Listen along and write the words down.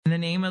In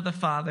the name of the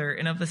Father,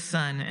 and of the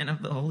Son, and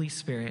of the Holy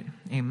Spirit.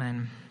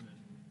 Amen.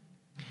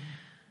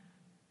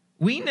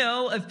 We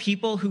know of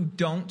people who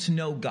don't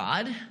know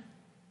God,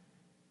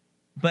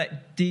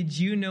 but did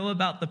you know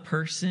about the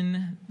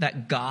person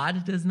that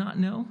God does not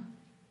know?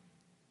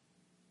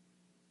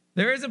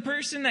 There is a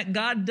person that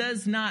God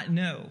does not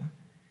know,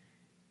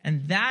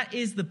 and that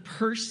is the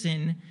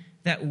person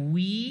that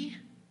we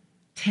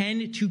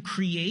tend to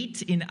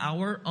create in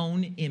our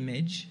own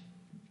image.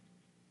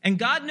 And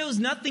God knows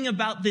nothing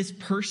about this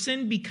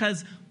person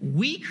because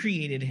we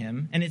created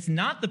him, and it's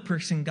not the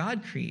person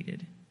God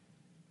created.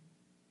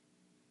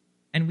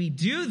 And we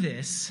do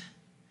this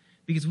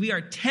because we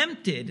are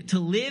tempted to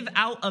live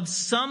out of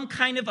some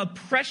kind of a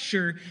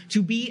pressure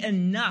to be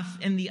enough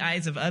in the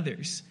eyes of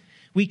others.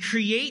 We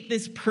create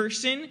this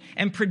person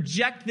and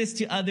project this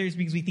to others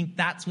because we think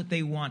that's what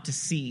they want to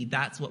see.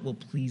 That's what will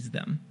please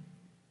them.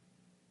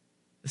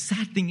 The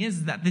sad thing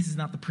is that this is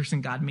not the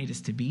person God made us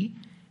to be.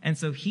 And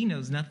so he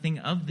knows nothing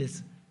of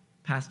this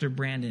Pastor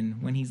Brandon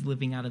when he's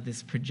living out of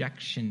this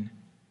projection.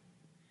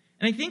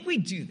 And I think we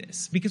do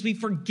this because we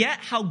forget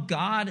how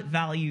God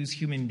values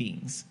human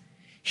beings.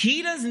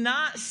 He does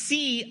not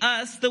see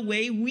us the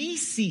way we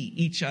see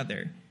each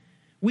other.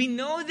 We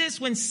know this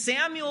when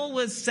Samuel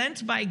was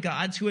sent by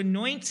God to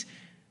anoint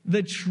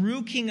the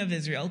true king of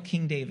Israel,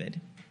 King David.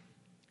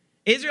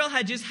 Israel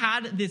had just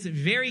had this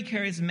very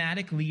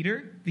charismatic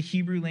leader. The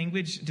Hebrew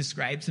language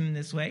describes him in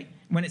this way.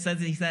 When it says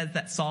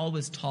that Saul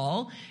was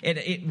tall,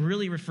 it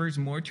really refers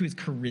more to his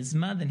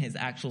charisma than his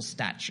actual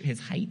stature,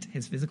 his height,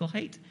 his physical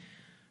height.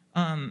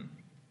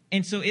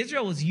 And so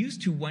Israel was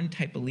used to one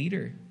type of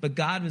leader, but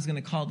God was going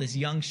to call this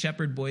young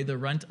shepherd boy the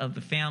runt of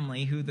the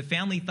family, who the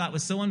family thought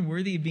was so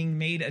unworthy of being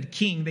made a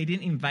king, they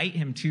didn't invite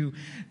him to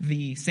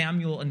the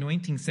Samuel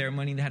anointing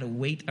ceremony. They had to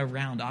wait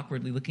around,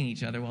 awkwardly looking at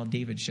each other while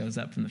David shows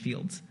up from the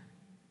fields.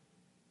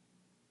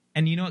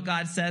 And you know what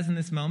God says in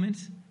this moment?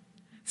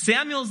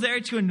 Samuel's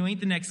there to anoint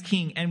the next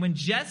king. And when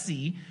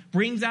Jesse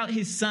brings out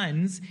his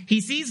sons,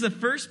 he sees the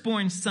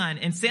firstborn son.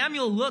 And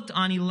Samuel looked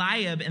on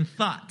Eliab and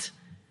thought,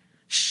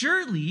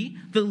 surely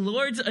the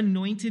Lord's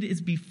anointed is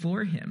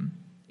before him.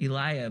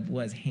 Eliab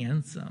was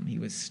handsome. He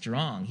was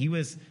strong. He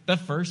was the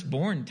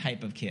firstborn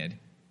type of kid.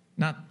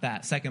 Not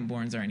that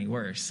secondborns are any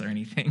worse or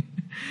anything.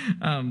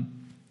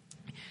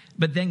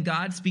 But then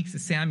God speaks to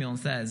Samuel and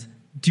says,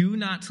 do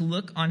not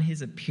look on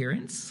his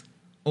appearance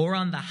or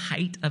on the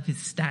height of his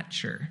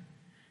stature,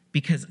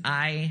 because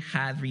I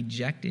have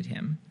rejected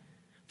him.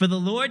 For the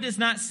Lord does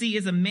not see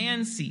as a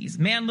man sees.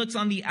 Man looks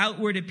on the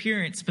outward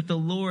appearance, but the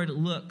Lord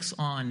looks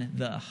on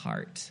the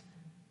heart.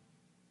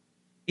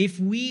 If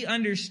we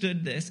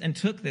understood this and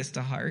took this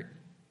to heart,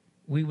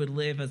 we would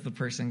live as the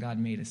person God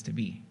made us to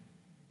be,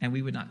 and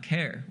we would not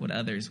care what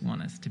others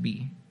want us to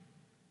be.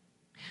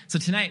 So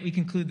tonight we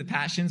conclude the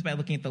passions by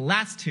looking at the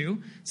last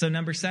two. So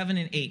number 7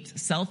 and 8,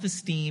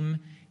 self-esteem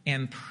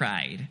and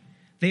pride.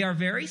 They are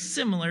very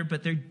similar,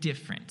 but they're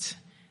different.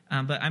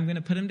 But I'm going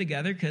to put them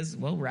together because,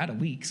 well, we're out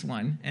of weeks,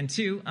 1. And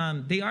 2,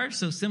 they are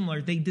so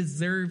similar, they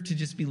deserve to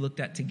just be looked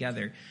at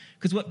together.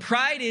 Because what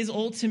pride is,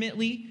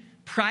 ultimately,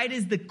 pride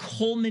is the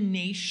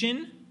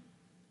culmination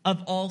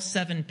of all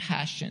 7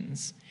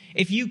 passions.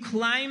 If you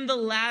climb the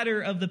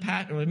ladder of the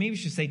passions, or maybe we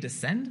should say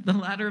descend the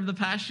ladder of the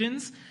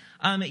passions,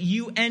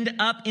 you end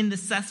up in the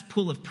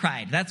cesspool of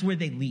pride. That's where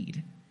they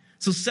lead.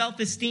 So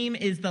self-esteem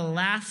is the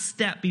last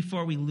step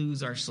before we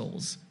lose our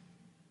souls.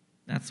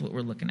 That's what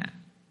we're looking at.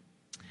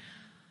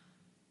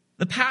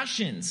 The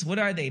passions, what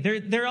are they?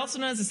 They're also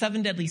known as the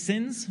 7 deadly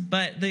sins,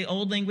 but the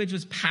old language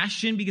was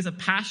passion because a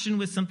passion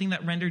was something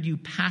that rendered you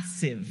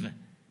passive.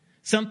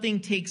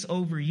 Something takes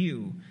over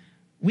you.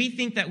 We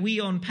think that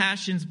we own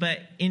passions, but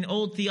in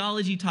old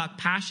theology talk,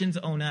 passions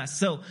own us.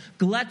 So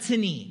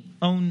gluttony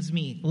owns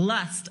me.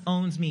 Lust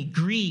owns me.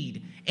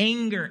 Greed,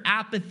 anger,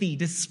 apathy,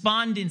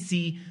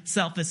 despondency,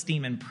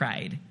 self-esteem, and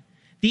pride.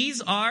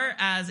 These are,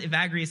 as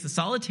Evagrius the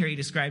Solitary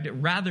described it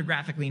rather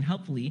graphically and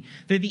helpfully,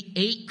 they're the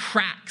 8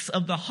 cracks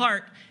of the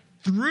heart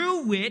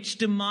through which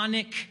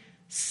demonic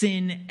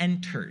sin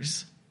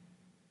enters.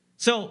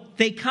 So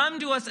they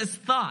come to us as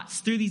thoughts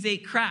through these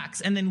 8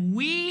 cracks, and then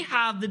we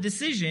have the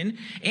decision,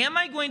 am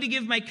I going to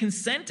give my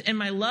consent and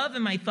my love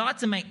and my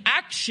thoughts and my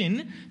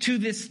action to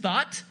this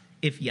thought?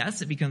 If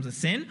yes, it becomes a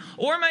sin.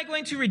 Or am I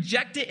going to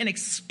reject it and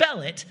expel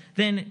it?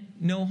 Then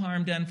no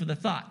harm done for the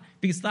thought.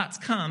 Because thoughts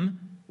come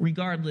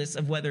regardless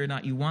of whether or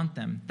not you want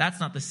them. That's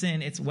not the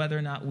sin. It's whether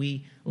or not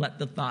we let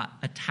the thought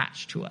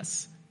attach to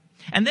us.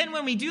 And then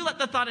when we do let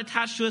the thought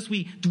attach to us,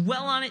 we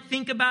dwell on it,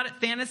 think about it,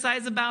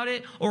 fantasize about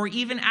it, or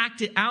even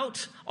act it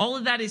out. All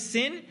of that is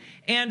sin.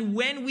 And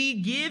when we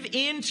give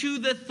in to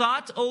the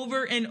thought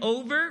over and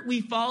over,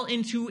 we fall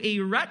into a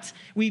rut.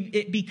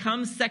 It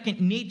becomes second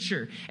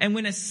nature. And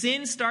when a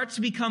sin starts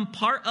to become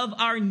part of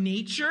our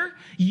nature,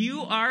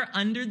 you are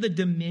under the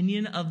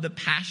dominion of the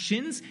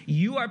passions.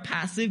 You are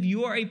passive.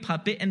 You are a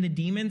puppet, and the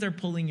demons are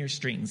pulling your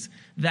strings.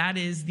 That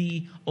is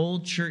the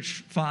old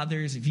church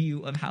fathers'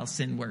 view of how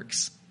sin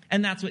works.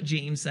 And that's what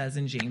James says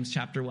in James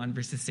chapter 1,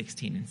 verses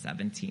 16 and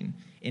 17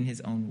 in his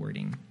own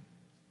wording.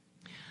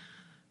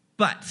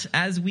 But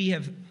as we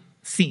have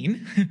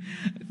seen,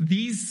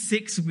 these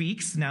 6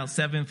 weeks, now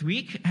 7th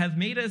week, have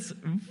made us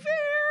very,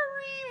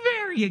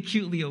 very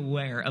acutely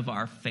aware of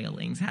our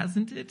failings,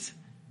 hasn't it?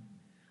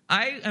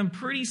 I am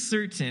pretty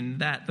certain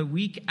that the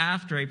week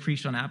after I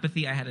preached on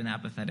apathy, I had an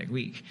apathetic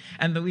week.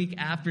 And the week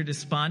after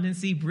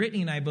despondency,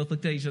 Brittany and I both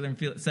looked at each other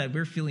and said,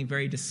 we're feeling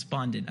very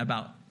despondent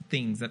about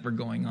things that were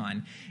going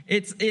on.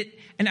 It's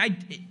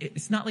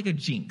not like a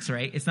jinx,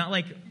 right? It's not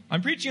like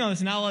I'm preaching on this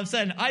and now all of a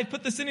sudden I've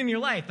put the sin in your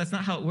life. That's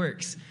not how it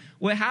works.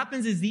 What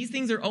happens is these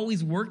things are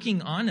always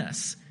working on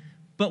us,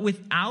 but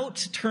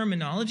without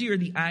terminology or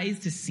the eyes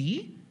to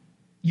see,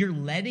 you're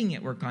letting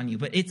it work on you.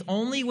 But it's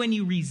only when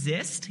you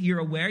resist, you're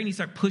aware, and you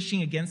start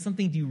pushing against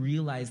something, do you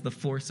realize the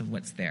force of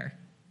what's there.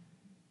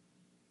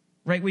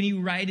 Right? When you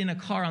ride in a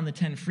car on the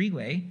 10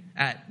 freeway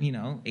at,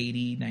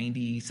 80,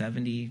 90,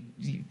 70,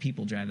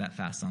 people drive that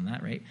fast on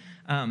that, right?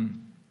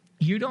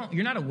 You're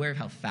not aware of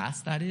how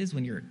fast that is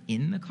when you're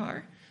in the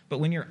car, but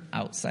when you're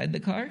outside the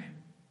car,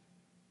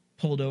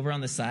 pulled over on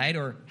the side,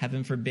 or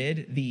heaven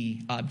forbid, the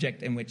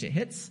object in which it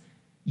hits,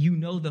 you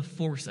know the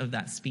force of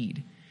that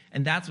speed.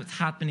 And that's what's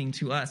happening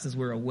to us as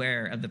we're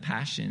aware of the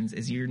passions,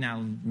 is you're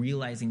now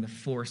realizing the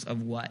force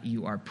of what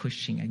you are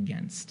pushing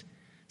against.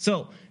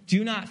 So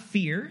do not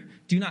fear.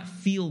 Do not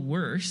feel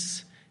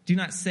worse. Do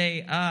not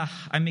say,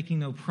 I'm making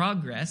no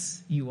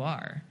progress. You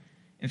are.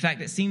 In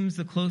fact, it seems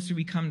the closer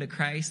we come to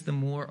Christ, the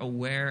more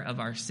aware of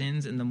our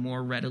sins and the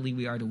more readily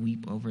we are to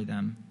weep over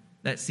them.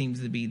 That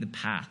seems to be the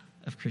path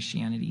of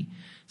Christianity.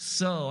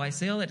 So I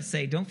say all that to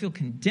say, don't feel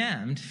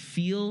condemned.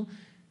 Feel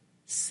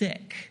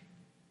sick.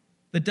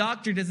 The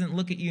doctor doesn't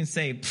look at you and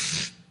say,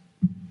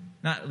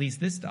 not at least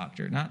this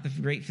doctor, not the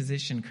great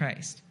physician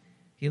Christ.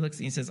 He looks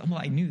at you and says,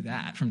 I knew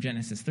that from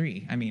Genesis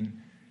 3.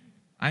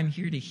 I'm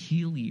here to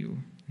heal you,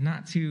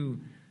 not to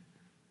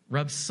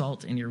rub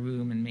salt in your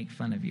womb and make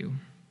fun of you.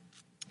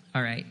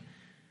 All right.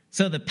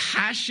 So the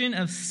passion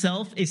of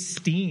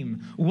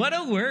self-esteem. What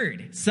a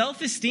word,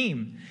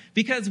 self-esteem.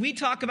 Because we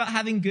talk about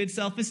having good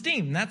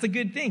self-esteem. That's a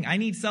good thing. I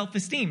need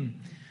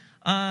self-esteem.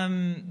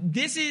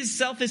 This is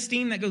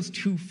self-esteem that goes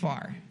too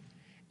far.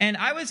 And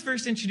I was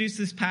first introduced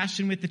to this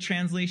passion with the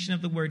translation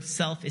of the word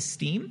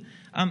self-esteem.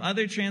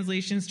 Other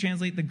translations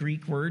translate the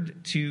Greek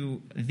word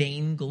to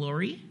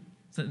vainglory.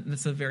 So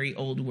that's a very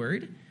old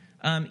word.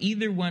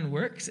 Either one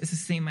works. It's the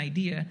same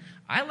idea.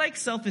 I like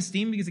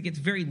self-esteem because it gets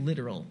very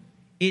literal.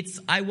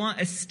 I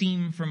want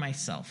esteem for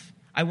myself.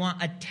 I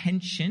want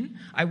attention.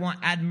 I want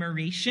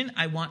admiration.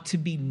 I want to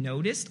be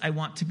noticed. I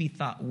want to be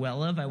thought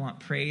well of. I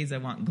want praise. I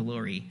want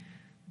glory.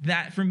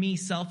 That, for me,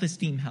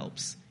 self-esteem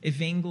helps. If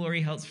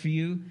vainglory helps for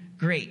you,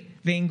 great.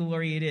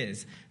 Vainglory it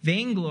is.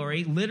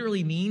 Vainglory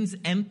literally means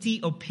empty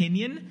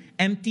opinion,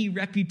 empty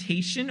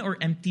reputation, or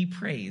empty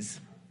praise.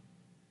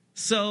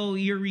 So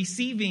you're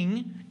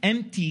receiving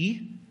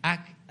empty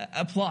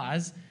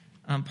applause,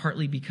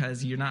 partly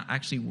because you're not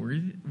actually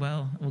worthy.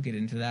 Well, we'll get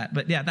into that.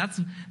 But yeah, that's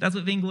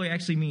what vainglory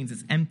actually means.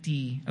 It's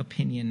empty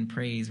opinion,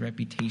 praise,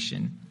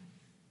 reputation.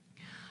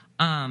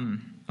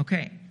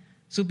 Okay.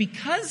 So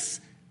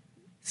because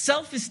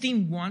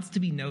self-esteem wants to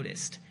be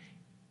noticed,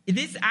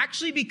 this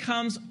actually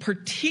becomes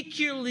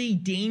particularly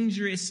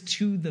dangerous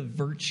to the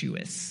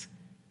virtuous,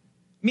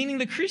 meaning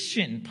the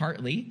Christian,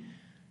 partly.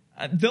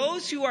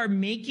 Those who are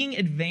making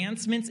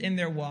advancements in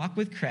their walk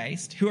with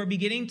Christ, who are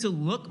beginning to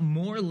look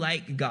more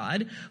like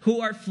God, who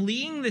are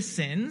fleeing the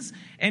sins,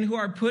 and who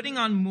are putting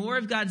on more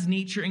of God's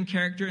nature and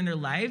character in their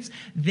lives,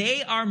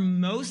 they are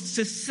most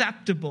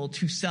susceptible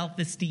to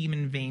self-esteem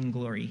and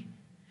vainglory.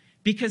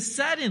 Because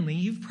suddenly,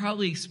 you've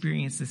probably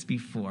experienced this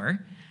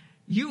before,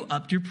 you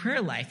upped your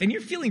prayer life, and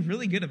you're feeling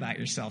really good about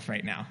yourself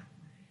right now.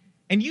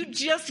 And you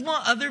just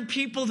want other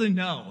people to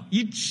know.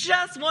 You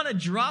just want to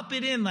drop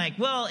it in like,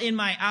 well, in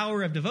my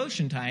hour of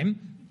devotion time.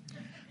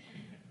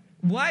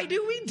 Why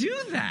do we do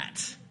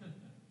that?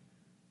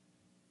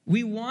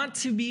 We want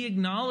to be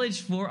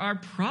acknowledged for our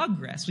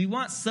progress. We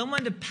want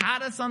someone to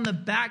pat us on the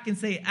back and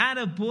say,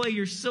 "Atta boy,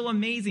 you're so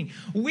amazing."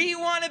 We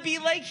want to be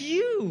like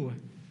you.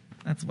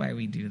 That's why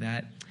we do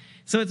that.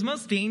 So it's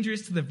most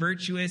dangerous to the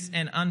virtuous,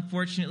 and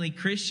unfortunately,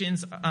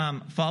 Christians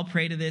fall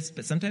prey to this,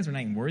 but sometimes we're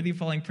not even worthy of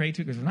falling prey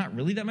to it because we're not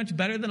really that much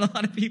better than a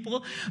lot of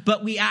people,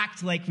 but we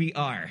act like we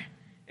are.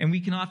 And we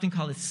can often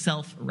call this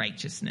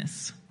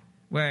self-righteousness,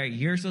 where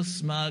you're so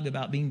smug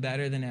about being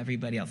better than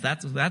everybody else.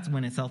 That's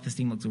when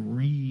self-esteem looks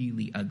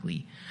really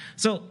ugly.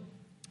 So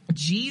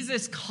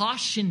Jesus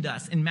cautioned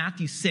us in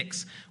Matthew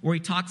 6, where he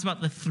talks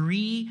about the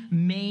three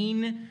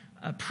main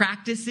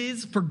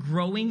practices for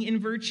growing in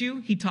virtue.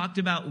 He talked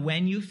about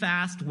when you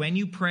fast, when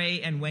you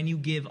pray, and when you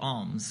give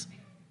alms.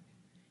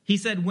 He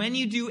said, when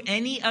you do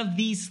any of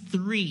these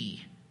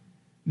three,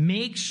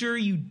 make sure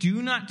you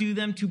do not do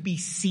them to be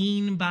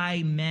seen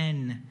by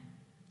men.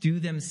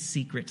 Do them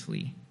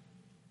secretly.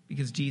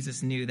 Because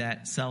Jesus knew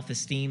that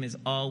self-esteem is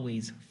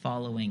always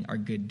following our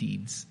good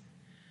deeds.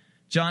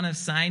 John of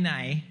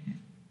Sinai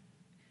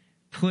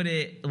put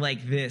it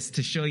like this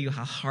to show you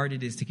how hard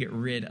it is to get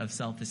rid of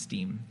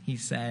self-esteem. He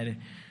said,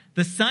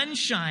 "The sun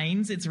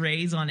shines its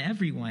rays on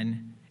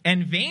everyone,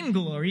 and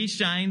vainglory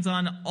shines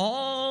on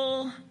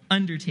all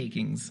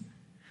undertakings.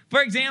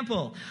 For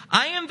example,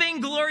 I am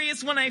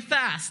vainglorious when I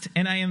fast,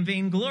 and I am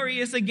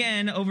vainglorious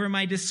again over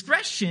my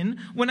discretion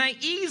when I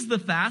ease the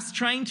fast,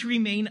 trying to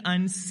remain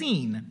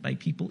unseen by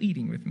people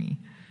eating with me.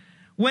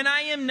 When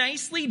I am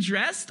nicely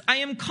dressed, I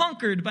am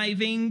conquered by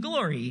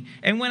vainglory,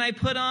 and when I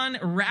put on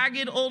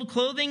ragged old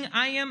clothing,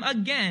 I am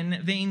again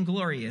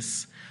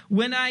vainglorious.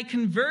 When I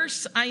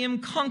converse, I am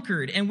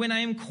conquered, and when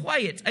I am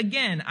quiet,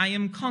 again I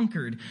am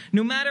conquered.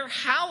 No matter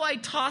how I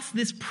toss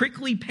this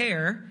prickly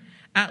pear,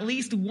 at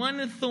least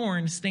one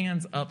thorn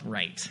stands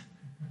upright.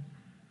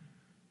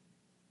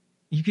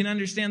 You can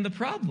understand the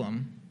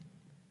problem.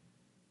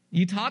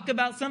 You talk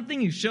about something,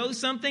 you show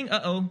something,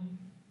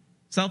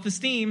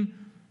 self-esteem.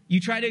 You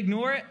try to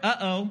ignore it,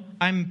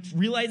 I'm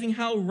realizing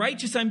how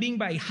righteous I'm being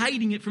by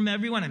hiding it from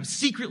everyone. I'm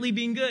secretly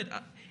being good.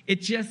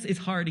 It just is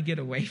hard to get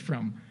away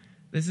from.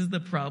 This is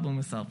the problem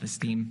with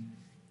self-esteem.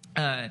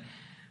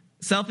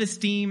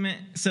 Self-esteem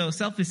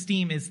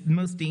is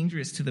most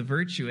dangerous to the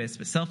virtuous,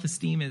 but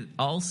self-esteem is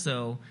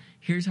also,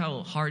 here's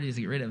how hard it is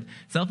to get rid of.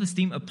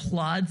 Self-esteem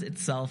applauds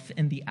itself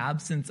in the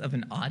absence of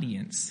an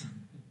audience.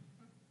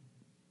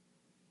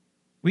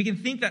 We can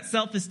think that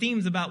self-esteem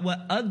is about what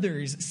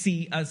others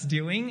see us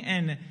doing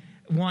and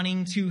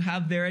wanting to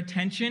have their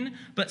attention,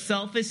 but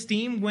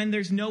self-esteem, when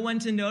there's no one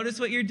to notice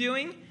what you're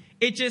doing,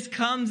 it just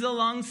comes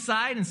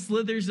alongside and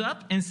slithers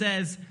up and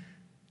says,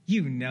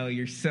 you know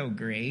you're so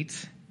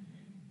great.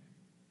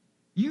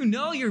 You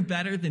know you're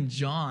better than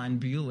John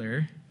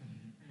Bueller.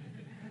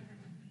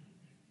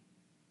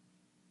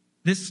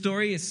 This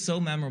story is so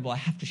memorable, I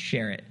have to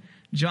share it.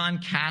 John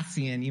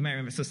Cassian, you might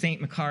remember, so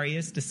St.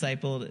 Macarius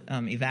discipled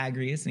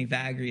Evagrius, and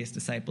Evagrius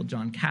discipled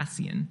John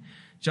Cassian.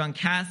 John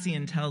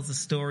Cassian tells a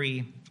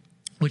story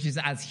which is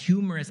as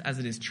humorous as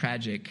it is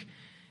tragic.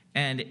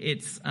 And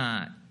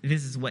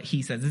this is what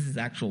he says. This is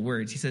actual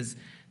words. He says,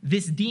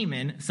 this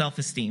demon,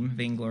 self-esteem,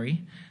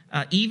 vainglory,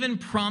 even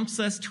prompts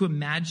us to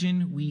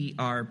imagine we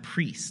are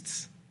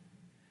priests.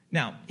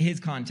 Now, his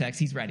context,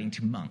 he's writing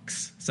to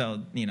monks.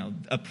 So,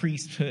 a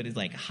priesthood is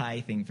like a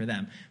high thing for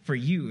them. For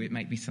you, it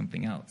might be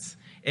something else.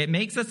 It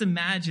makes us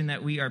imagine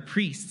that we are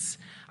priests.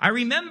 I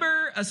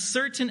remember a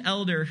certain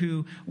elder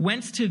who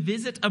went to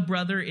visit a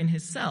brother in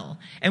his cell.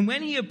 And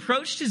when he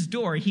approached his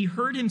door, he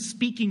heard him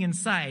speaking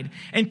inside.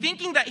 And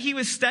thinking that he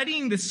was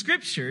studying the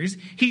scriptures,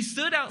 he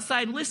stood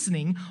outside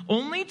listening,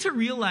 only to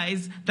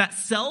realize that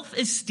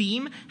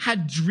self-esteem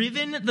had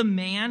driven the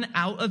man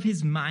out of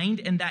his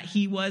mind and that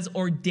he was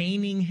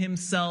ordaining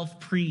himself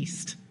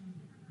priest.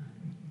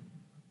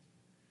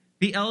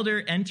 The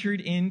elder entered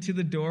into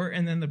the door,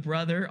 and then the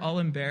brother, all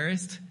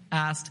embarrassed,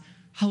 asked,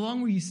 how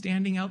long were you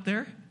standing out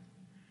there?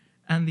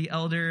 And the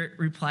elder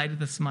replied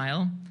with a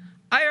smile,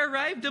 I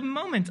arrived a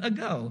moment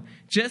ago,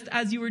 just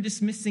as you were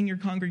dismissing your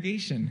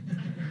congregation.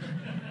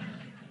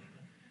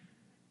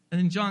 And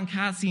then John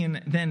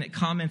Cassian then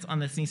comments on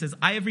this, and he says,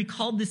 I have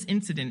recalled this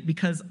incident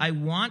because I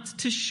want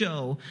to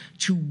show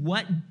to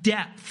what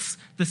depths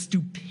the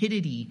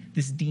stupidity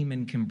this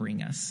demon can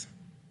bring us.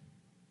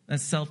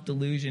 That's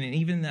self-delusion. And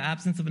even in the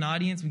absence of an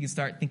audience, we can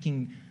start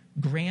thinking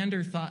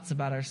grander thoughts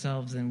about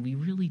ourselves than we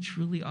really,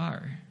 truly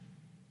are.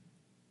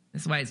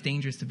 That's why it's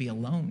dangerous to be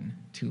alone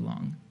too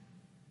long.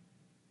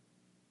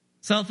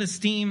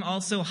 Self-esteem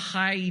also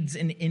hides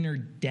an inner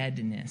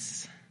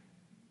deadness.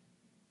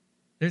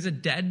 There's a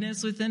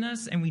deadness within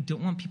us, and we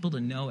don't want people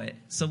to know it.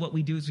 So what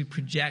we do is we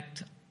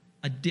project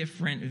a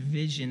different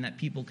vision that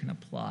people can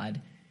applaud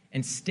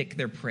and stick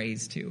their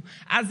praise to.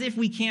 As if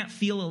we can't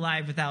feel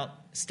alive without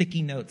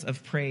sticky notes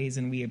of praise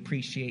and we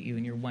appreciate you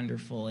and you're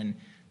wonderful, and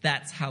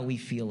that's how we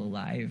feel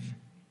alive.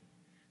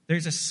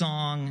 There's a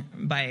song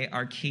by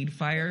Arcade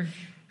Fire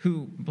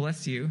who,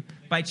 bless you,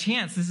 by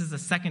chance, this is the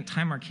second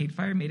time Arcade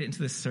Fire made it into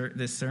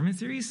this sermon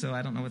series, so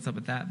I don't know what's up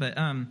with that, but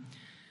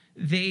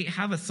they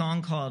have a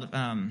song called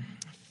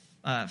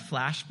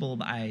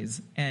Flashbulb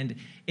Eyes, and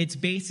it's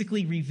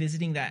basically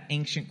revisiting that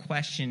ancient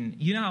question.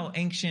 You know how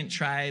ancient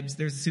tribes,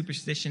 there's a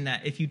superstition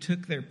that if you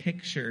took their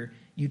picture,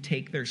 you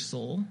take their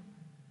soul?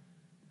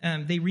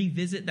 They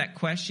revisit that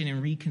question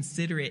and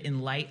reconsider it in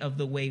light of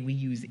the way we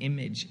use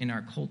image in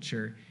our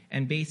culture,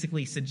 and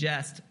basically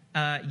suggest,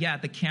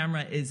 the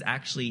camera is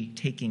actually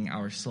taking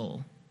our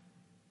soul.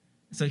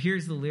 So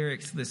here's the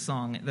lyrics to this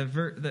song.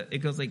 It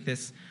goes like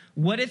this.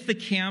 What if the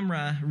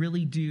camera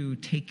really do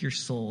take your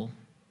soul?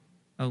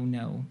 Oh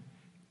no.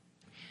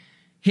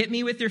 Hit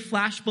me with your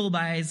flashbulb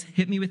eyes.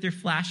 Hit me with your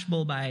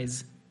flashbulb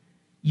eyes.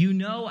 You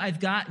know I've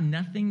got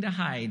nothing to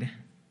hide.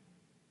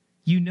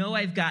 You know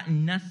I've got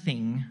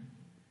nothing.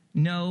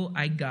 No,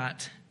 I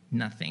got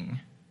nothing.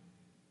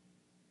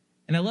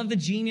 And I love the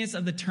genius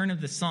of the turn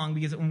of the song,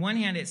 because on one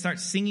hand, it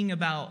starts singing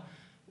about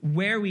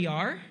where we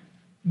are.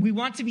 We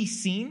want to be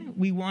seen.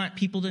 We want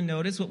people to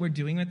notice what we're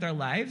doing with our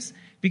lives,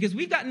 because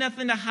we've got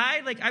nothing to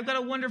hide. Like, I've got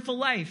a wonderful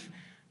life.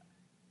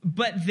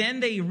 But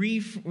then they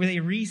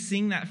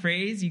re-sing that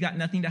phrase, you got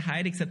nothing to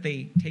hide, except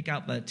they take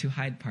out the to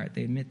hide part.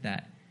 They admit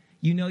that.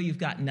 You know you've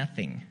got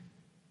nothing.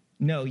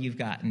 No, you've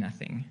got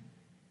nothing.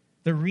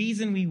 The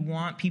reason we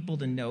want people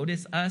to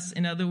notice us,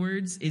 in other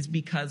words, is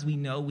because we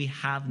know we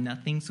have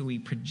nothing, so we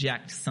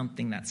project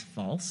something that's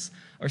false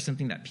or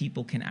something that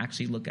people can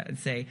actually look at and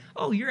say,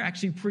 oh, you're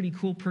actually a pretty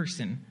cool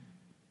person.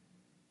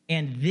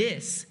 And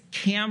this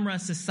camera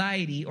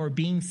society, or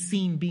being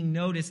seen, being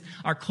noticed,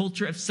 our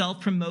culture of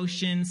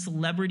self-promotion,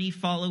 celebrity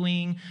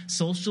following,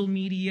 social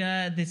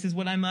media, this is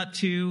what I'm up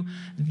to.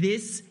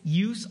 This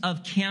use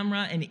of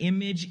camera and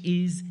image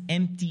is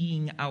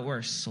emptying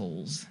our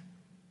souls.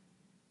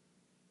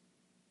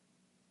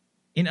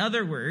 In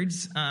other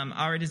words,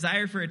 our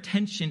desire for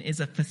attention is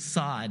a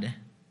facade.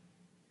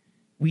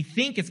 We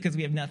think it's because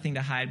we have nothing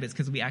to hide, but it's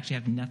because we actually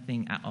have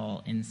nothing at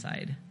all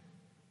inside.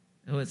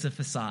 Oh, it's a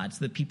facade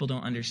so that people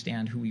don't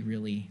understand who we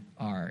really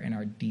are in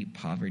our deep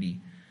poverty.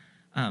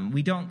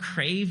 We don't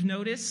crave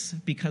notice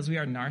because we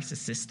are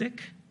narcissistic.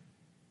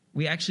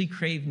 We actually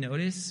crave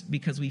notice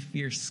because we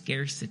fear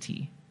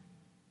scarcity.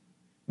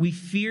 We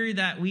fear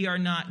that we are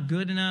not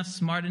good enough,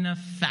 smart enough,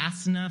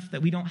 fast enough,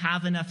 that we don't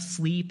have enough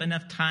sleep,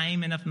 enough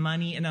time, enough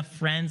money, enough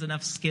friends,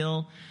 enough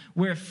skill.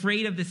 We're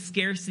afraid of this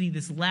scarcity,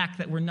 this lack,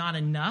 that we're not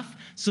enough.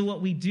 So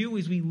what we do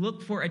is we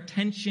look for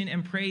attention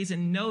and praise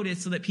and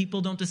notice so that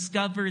people don't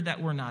discover that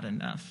we're not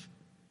enough.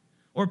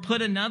 Or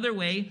put another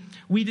way,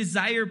 we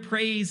desire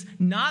praise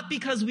not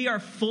because we are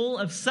full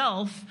of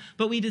self,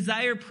 but we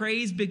desire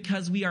praise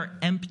because we are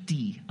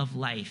empty of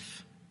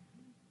life.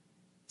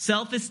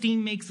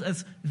 Self-esteem makes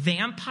us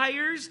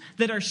vampires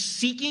that are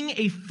seeking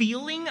a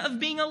feeling of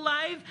being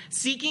alive,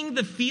 seeking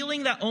the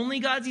feeling that only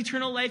God's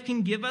eternal life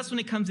can give us when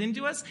it comes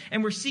into us,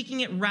 and we're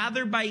seeking it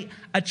rather by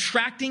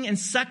attracting and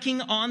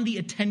sucking on the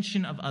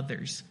attention of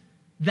others.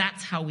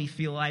 That's how we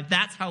feel alive.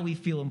 That's how we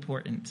feel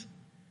important.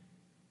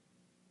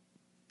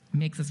 It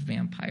makes us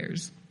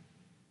vampires.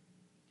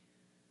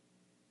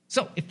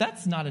 So if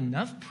that's not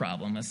enough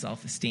problem of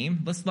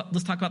self-esteem, let's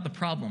talk about the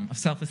problem of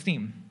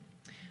self-esteem.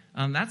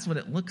 That's what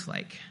it looks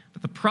like.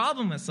 But the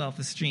problem with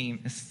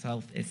self-esteem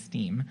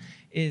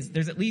is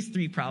there's at least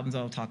 3 problems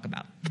I'll talk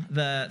about.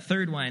 The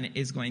third one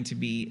is going to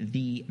be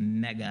the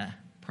mega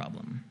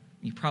problem.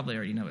 You probably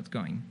already know what's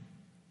going.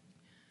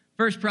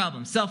 First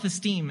problem,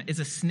 self-esteem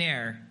is a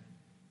snare.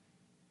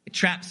 It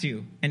traps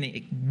you, and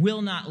it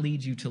will not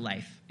lead you to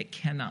life. It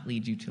cannot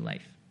lead you to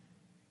life.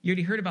 You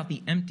already heard about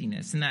the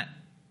emptiness, and that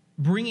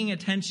bringing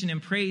attention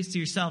and praise to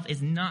yourself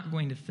is not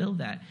going to fill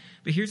that.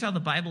 But here's how the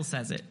Bible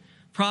says it.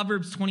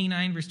 Proverbs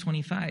 29, verse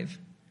 25.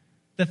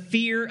 The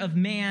fear of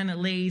man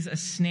lays a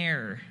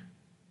snare,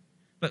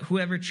 but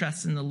whoever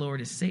trusts in the Lord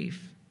is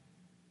safe.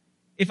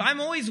 If I'm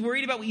always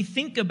worried about what you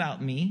think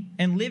about me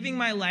and living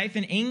my life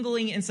and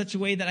angling in such a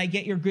way that I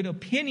get your good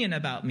opinion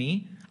about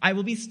me, I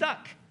will be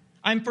stuck.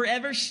 I'm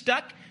forever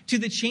stuck to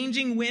the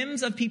changing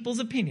whims of people's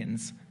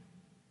opinions.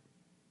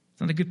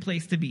 It's not a good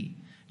place to be.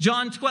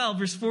 John 12,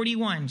 verse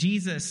 41,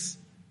 John's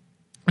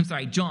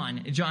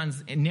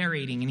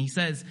narrating, and he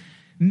says,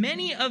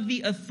 many of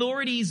the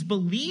authorities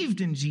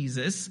believed in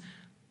Jesus,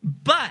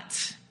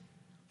 but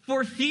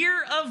for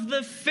fear of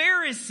the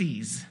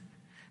Pharisees,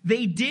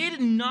 they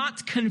did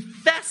not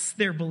confess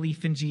their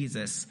belief in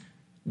Jesus.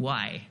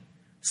 Why?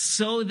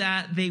 So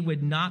that they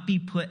would not be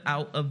put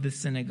out of the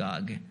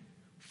synagogue.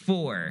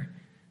 For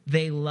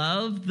they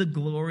loved the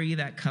glory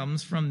that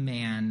comes from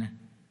man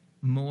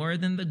more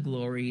than the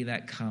glory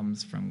that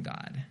comes from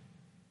God.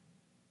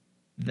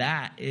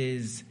 That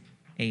is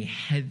a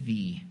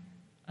heavy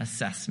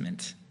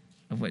assessment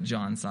of what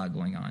John saw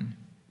going on.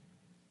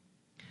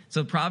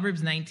 So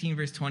Proverbs 19,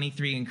 verse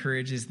 23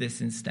 encourages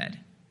this instead.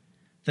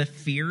 The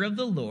fear of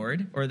the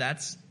Lord, or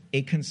that's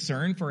a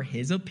concern for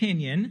his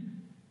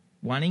opinion,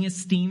 wanting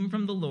esteem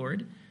from the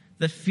Lord.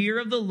 The fear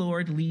of the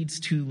Lord leads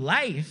to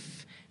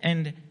life,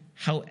 and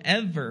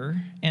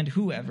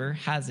whoever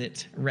has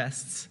it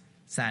rests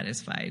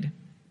satisfied.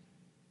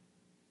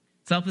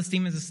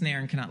 Self-esteem is a snare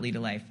and cannot lead to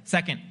life.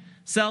 Second,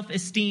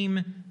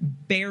 self-esteem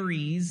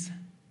buries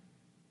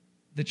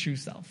the true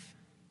self.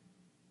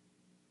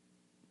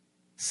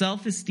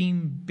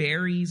 Self-esteem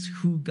buries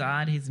who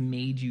God has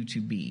made you to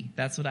be.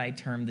 That's what I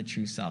term the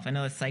true self. I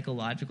know it's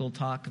psychological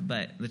talk,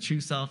 but the true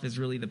self is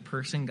really the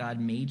person God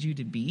made you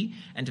to be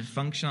and to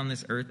function on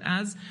this earth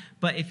as.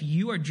 But if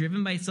you are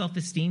driven by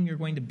self-esteem, you're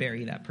going to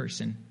bury that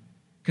person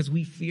because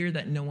we fear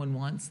that no one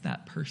wants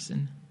that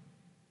person.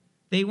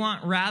 They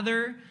want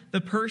rather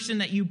the person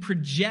that you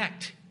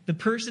project, the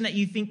person that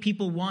you think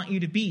people want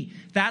you to be.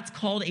 That's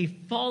called a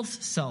false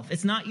self.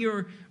 It's not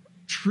your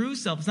true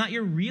self. It's not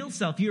your real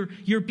self.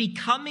 You're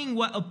becoming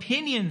what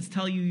opinions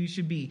tell you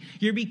should be.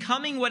 You're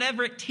becoming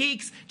whatever it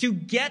takes to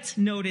get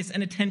notice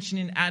and attention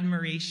and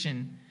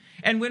admiration.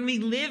 And when we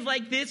live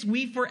like this,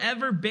 we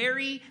forever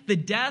bury the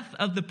death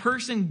of the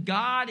person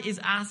God is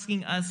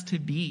asking us to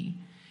be.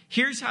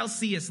 Here's how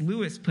C.S.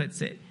 Lewis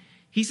puts it.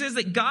 He says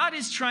that God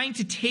is trying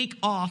to take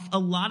off a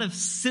lot of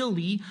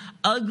silly,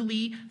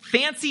 ugly,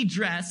 fancy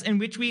dress in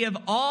which we have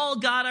all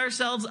got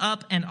ourselves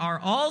up and are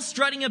all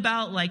strutting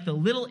about like the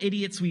little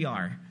idiots we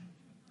are.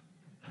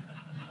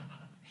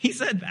 He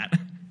said that.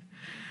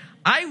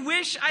 I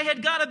wish I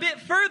had got a bit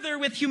further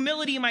with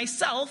humility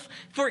myself,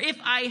 for if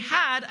I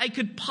had, I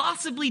could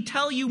possibly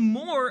tell you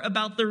more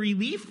about the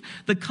relief,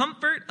 the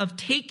comfort of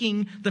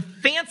taking the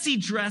fancy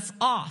dress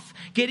off,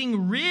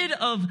 getting rid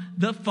of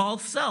the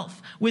false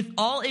self, with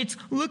all its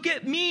look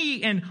at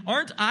me and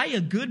aren't I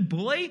a good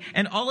boy,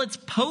 and all its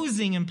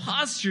posing and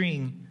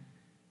posturing.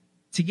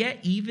 To get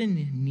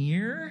even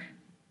near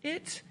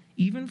it,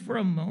 even for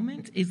a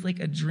moment, is like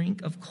a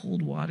drink of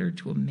cold water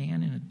to a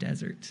man in a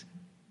desert.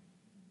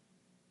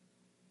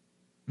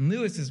 In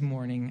Lewis's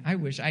morning, I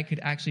wish I could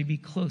actually be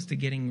close to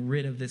getting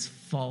rid of this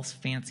false,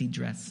 fancy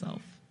dress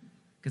self,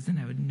 because then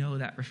I would know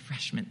that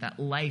refreshment, that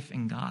life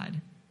in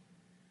God.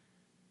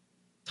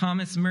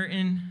 Thomas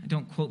Merton, I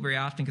don't quote very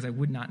often because I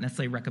would not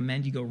necessarily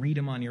recommend you go read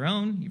him on your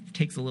own. It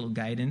takes a little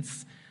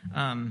guidance.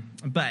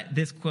 But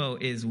this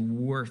quote is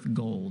worth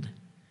gold.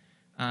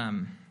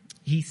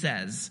 He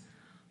says,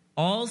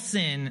 all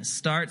sin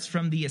starts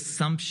from the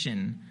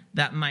assumption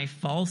that my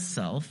false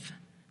self,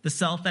 the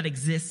self that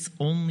exists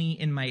only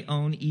in my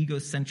own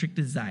egocentric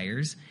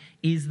desires,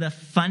 is the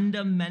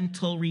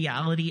fundamental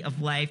reality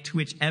of life to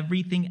which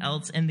everything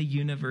else in the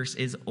universe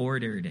is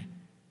ordered.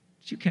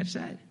 Did you catch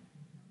that?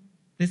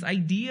 This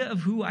idea of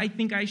who I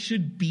think I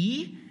should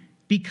be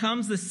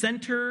becomes the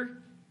center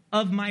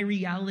of my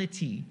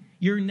reality.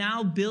 You're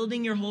now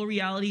building your whole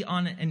reality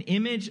on an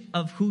image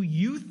of who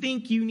you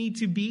think you need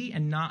to be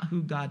and not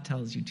who God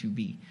tells you to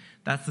be.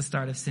 That's the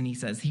start of sin, he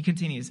says. He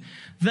continues,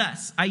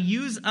 thus, I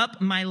use up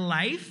my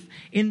life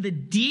in the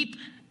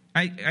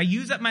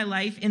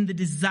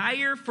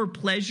desire for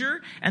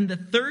pleasure and the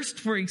thirst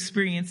for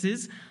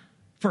experiences,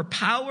 for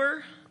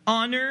power,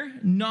 honor,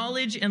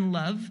 knowledge, and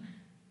love,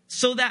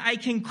 so that I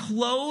can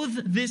clothe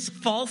this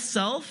false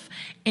self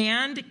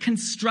and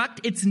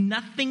construct its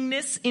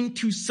nothingness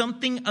into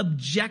something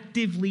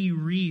objectively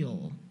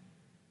real.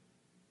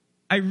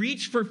 I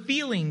reach for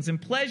feelings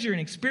and pleasure and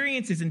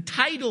experiences and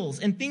titles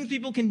and things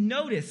people can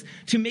notice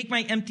to make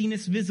my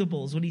emptiness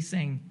visible, is what he's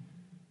saying.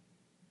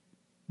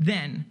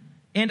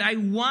 And I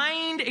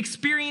wind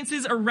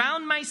experiences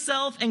around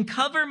myself and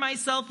cover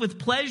myself with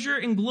pleasure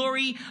and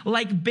glory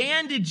like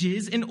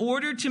bandages in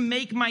order to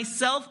make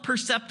myself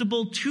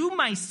perceptible to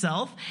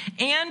myself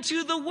and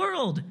to the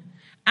world,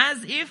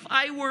 as if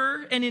I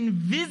were an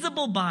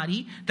invisible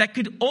body that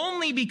could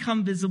only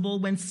become visible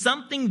when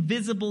something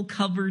visible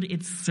covered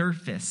its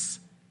surface.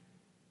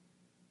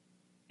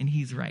 And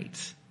he's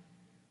right.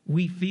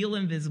 We feel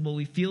invisible,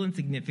 we feel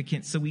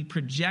insignificant, so we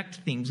project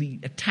things, we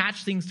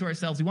attach things to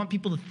ourselves. We want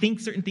people to think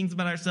certain things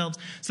about ourselves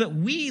so that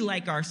we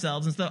like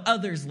ourselves and so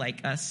others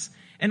like us.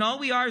 And all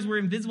we are is we're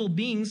invisible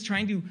beings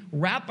trying to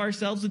wrap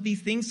ourselves with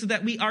these things so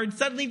that we are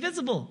suddenly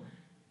visible.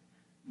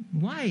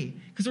 Why?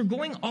 Because we're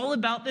going all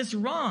about this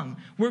wrong.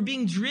 We're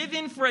being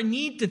driven for a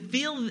need to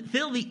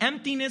fill the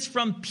emptiness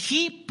from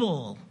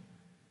people,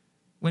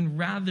 when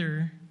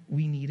rather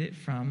we need it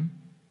from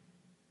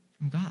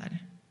God.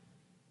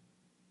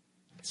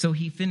 So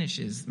he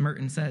finishes,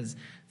 Merton says,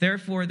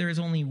 therefore there is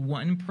only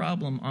one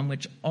problem on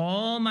which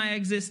all my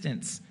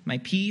existence, my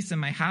peace,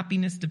 and my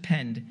happiness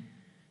depend: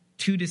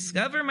 to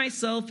discover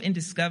myself in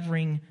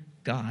discovering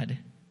God.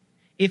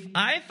 If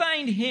I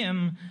find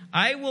him,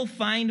 I will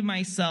find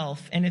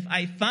myself, and if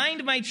I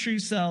find my true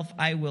self,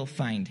 I will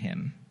find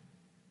him.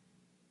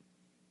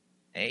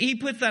 He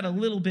puts that a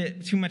little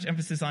bit too much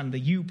emphasis on the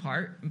you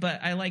part,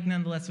 but I like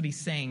nonetheless what he's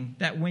saying,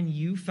 that when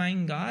you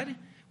find God,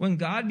 when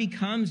God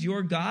becomes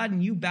your God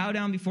and you bow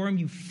down before him,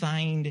 you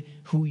find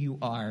who you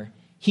are.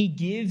 He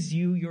gives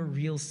you your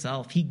real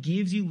self. He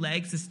gives you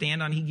legs to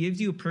stand on. He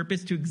gives you a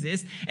purpose to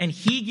exist. And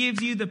he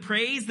gives you the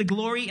praise, the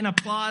glory, and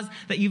applause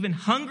that you've been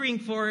hungering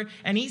for.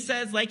 And he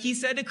says, like he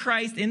said to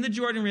Christ in the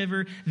Jordan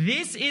River,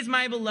 this is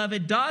my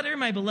beloved daughter,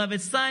 my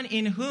beloved son,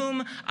 in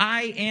whom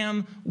I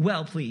am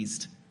well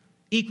pleased.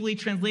 Equally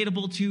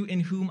translatable to in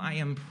whom I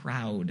am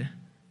proud.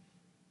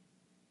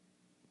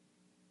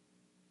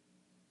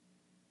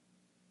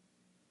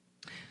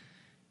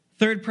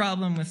 Third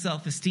problem with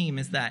self-esteem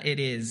is that it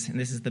is, and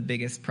this is the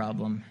biggest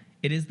problem,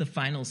 it is the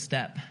final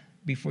step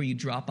before you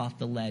drop off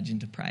the ledge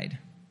into pride.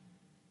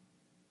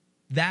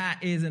 That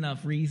is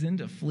enough reason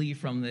to flee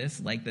from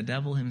this like the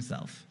devil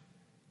himself.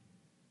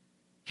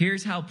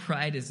 Here's how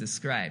pride is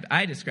described.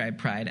 I describe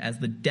pride as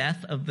the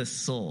death of the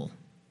soul.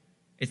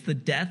 It's the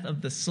death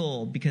of the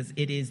soul because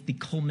it is the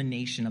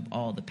culmination of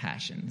all the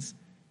passions.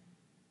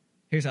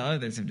 Here's how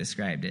others have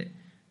described it.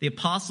 The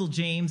Apostle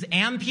James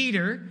and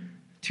Peter,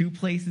 two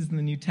places in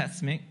the New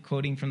Testament,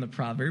 quoting from the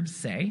Proverbs,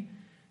 say,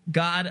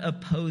 God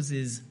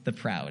opposes the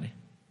proud.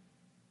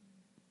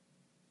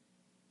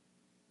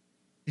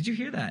 Did you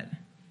hear that?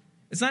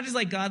 It's not just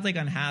like God's like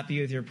unhappy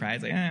with your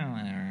pride. It's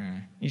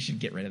like, you should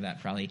get rid of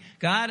that probably.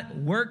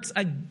 God works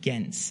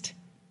against.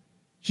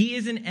 He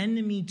is an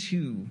enemy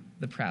to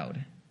the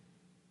proud.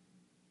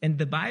 And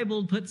the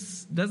Bible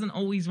doesn't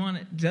always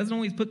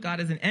put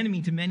God as an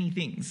enemy to many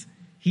things.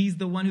 He's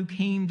the one who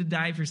came to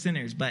die for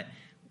sinners, but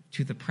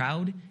to the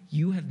proud,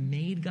 you have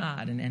made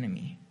God an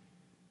enemy.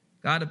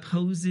 God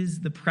opposes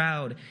the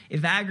proud.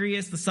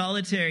 Evagrius the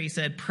Solitary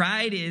said,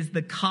 pride is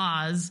the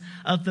cause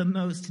of the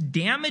most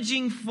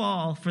damaging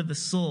fall for the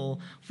soul,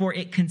 for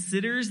it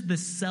considers the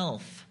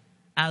self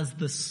as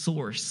the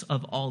source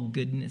of all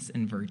goodness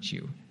and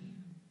virtue.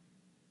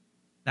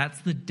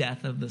 That's the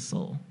death of the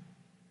soul.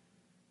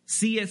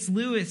 C.S.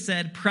 Lewis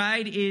said,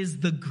 pride is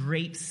the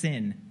great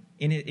sin.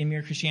 In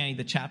Mere Christianity,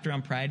 the chapter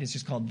on pride is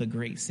just called the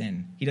great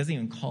sin. He doesn't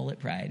even call it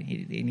pride.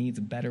 It needs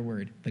a better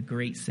word, the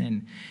great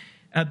sin.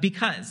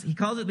 Because he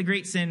calls it the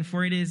great sin,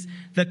 for it is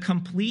the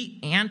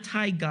complete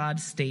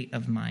anti-God state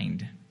of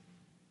mind.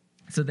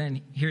 So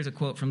then here's a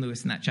quote from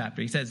Lewis in that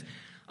chapter. He says,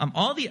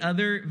 all the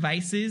other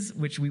vices,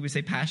 which we would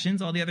say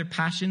passions, all the other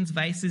passions,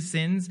 vices,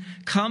 sins,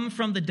 come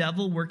from the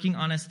devil working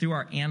on us through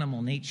our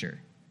animal nature.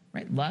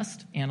 Right?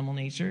 Lust, animal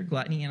nature.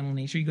 Gluttony, animal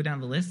nature. You go down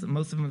the list.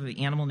 Most of them are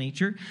the animal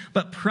nature.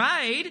 But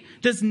pride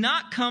does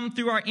not come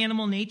through our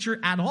animal nature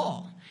at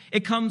all.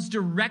 It comes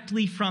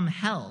directly from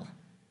hell.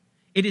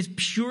 It is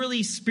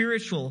purely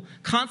spiritual.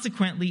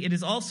 Consequently, it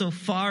is also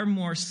far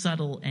more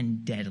subtle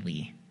and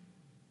deadly.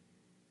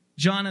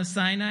 John of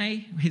Sinai,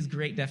 his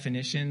great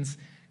definitions,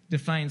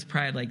 defines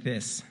pride like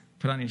this.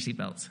 Put on your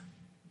seatbelts.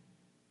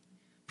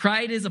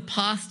 Pride is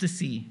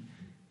apostasy,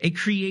 a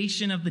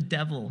creation of the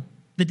devil,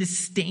 the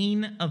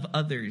disdain of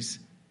others,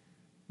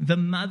 the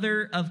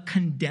mother of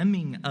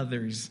condemning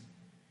others.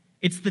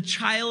 It's the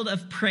child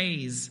of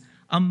praise,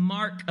 a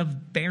mark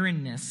of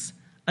barrenness,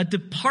 a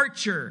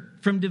departure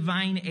from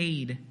divine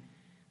aid,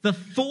 the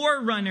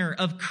forerunner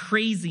of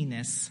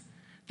craziness,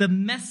 the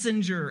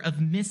messenger of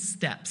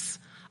missteps,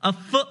 a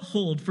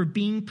foothold for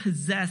being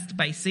possessed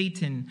by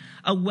Satan,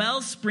 a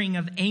wellspring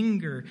of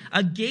anger,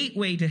 a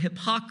gateway to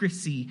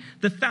hypocrisy,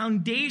 the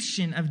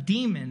foundation of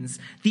demons,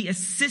 the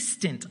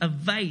assistant of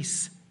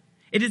vice.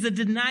 It is a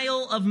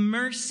denial of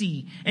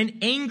mercy, an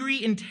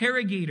angry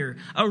interrogator,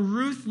 a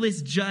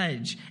ruthless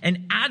judge,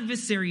 an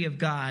adversary of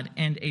God,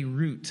 and a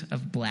root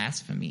of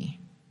blasphemy.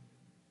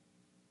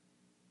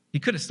 He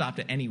could have stopped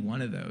at any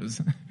one of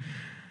those.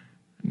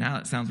 Now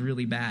it sounds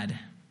really bad.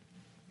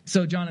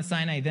 So John of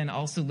Sinai then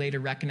also later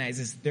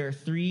recognizes there are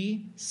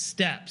 3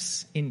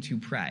 steps into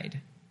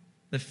pride.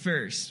 The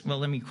first, well,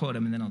 let me quote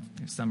him and then I'll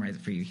summarize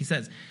it for you. He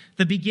says,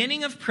 the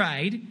beginning of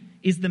pride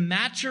is the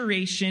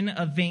maturation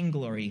of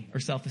vainglory or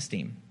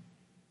self-esteem.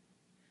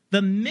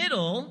 The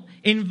middle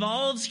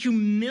involves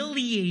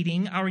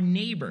humiliating our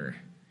neighbor,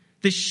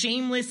 the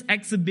shameless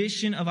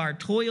exhibition of our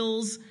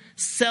toils,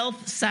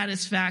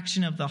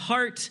 self-satisfaction of the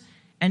heart,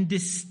 and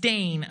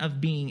disdain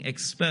of being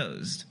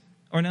exposed.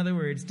 Or in other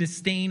words,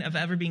 disdain of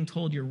ever being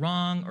told you're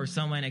wrong or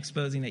someone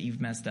exposing that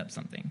you've messed up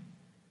something.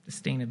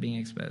 Disdain of being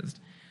exposed.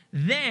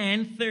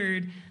 Then,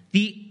 third,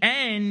 the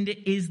end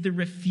is the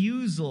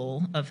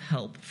refusal of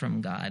help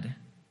from God.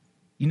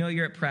 You know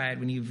you're at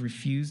pride when you've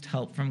refused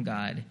help from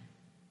God.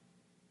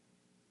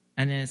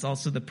 And then it's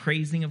also the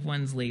praising of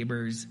one's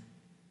labors,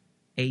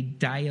 a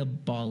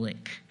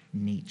diabolic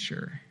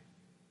nature.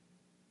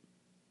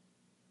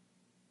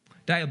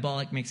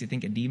 Diabolic makes you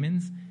think of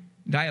demons.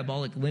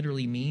 Diabolic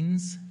literally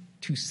means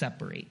to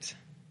separate.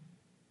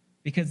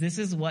 Because this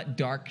is what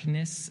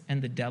darkness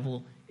and the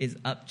devil is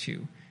up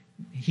to.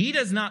 He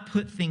does not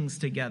put things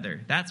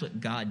together. That's what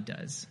God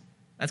does.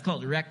 That's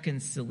called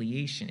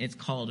reconciliation. It's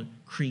called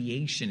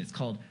creation. It's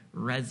called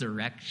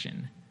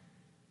resurrection.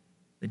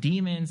 The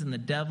demons and the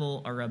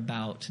devil are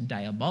about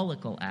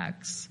diabolical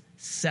acts,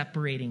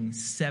 separating,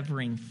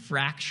 severing,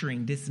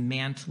 fracturing,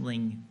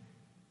 dismantling,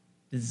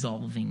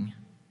 dissolving.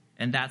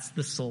 And that's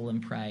the soul in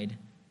pride.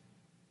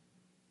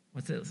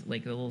 What's it,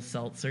 like a little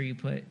seltzer you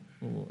put?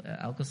 A little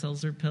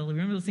Alka-Seltzer pill?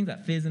 Remember those things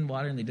that fizz in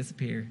water and they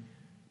disappear?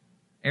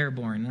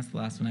 Airborne, that's the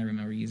last one I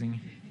remember using.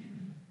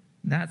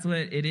 That's what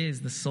it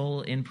is. The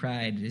soul in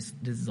pride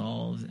just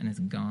dissolves and is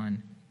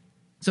gone.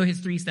 So his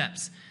 3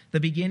 steps. The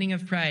beginning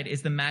of pride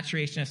is the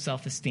maturation of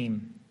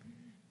self-esteem.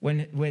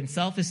 When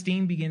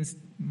self-esteem begins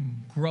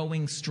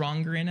growing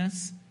stronger in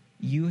us,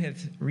 you have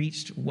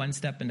reached 1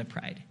 step into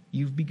pride.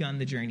 You've begun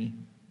the journey.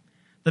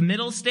 The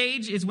middle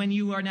stage is when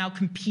you are now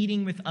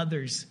competing with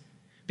others.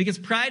 Because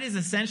pride is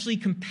essentially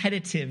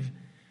competitive.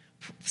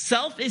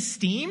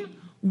 Self-esteem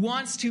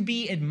wants to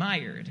be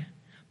admired.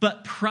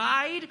 But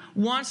pride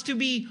wants to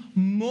be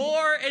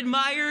more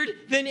admired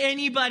than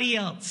anybody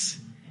else.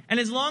 And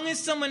as long as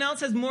someone else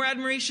has more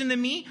admiration than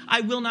me,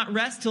 I will not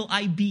rest till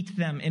I beat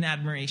them in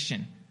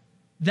admiration.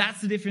 That's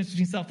the difference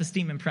between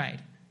self-esteem and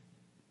pride.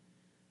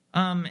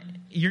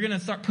 You're going to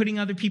start putting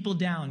other people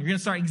down. You're going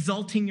to start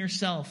exalting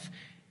yourself.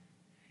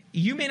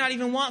 You may not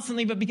even want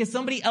something, but because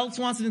somebody else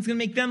wants it and it's going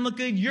to make them look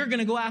good, you're going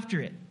to go after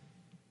it.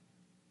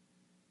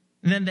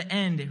 And then the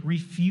end,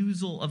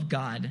 refusal of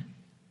God.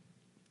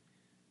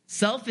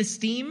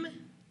 Self-esteem,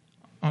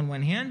 on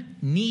one hand,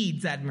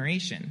 needs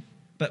admiration.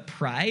 But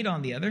pride,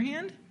 on the other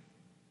hand,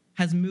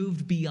 has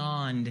moved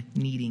beyond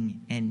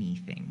needing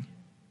anything.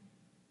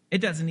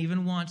 It doesn't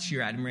even want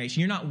your admiration.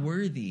 You're not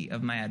worthy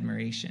of my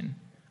admiration.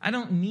 I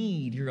don't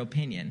need your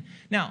opinion.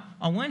 Now,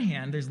 on one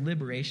hand, there's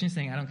liberation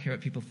saying, I don't care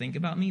what people think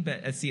about me.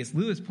 But as C.S.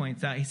 Lewis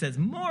points out, he says,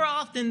 more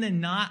often than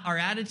not, our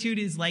attitude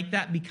is like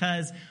that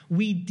because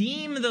we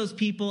deem those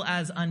people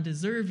as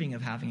undeserving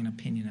of having an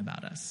opinion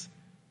about us.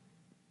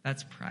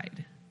 That's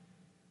pride.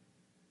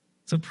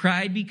 So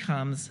pride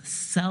becomes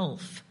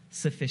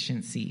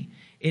self-sufficiency.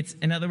 It's,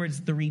 in other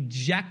words, the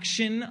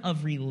rejection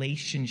of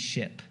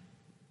relationship.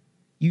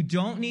 You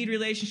don't need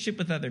relationship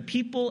with other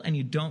people, and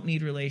you don't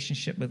need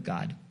relationship with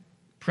God.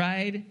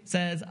 Pride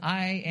says,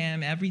 I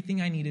am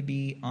everything I need to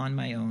be on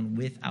my own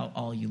without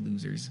all you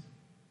losers.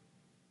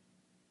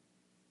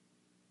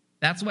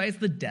 That's why it's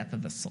the death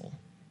of the soul.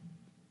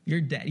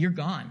 You're dead. You're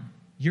gone.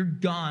 You're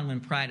gone when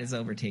pride has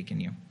overtaken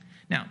you.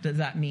 Now, does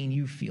that mean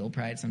you feel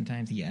pride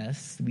sometimes?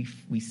 Yes,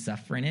 we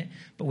suffer in it.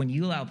 But when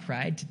you allow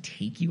pride to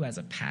take you as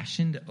a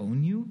passion to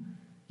own you,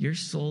 your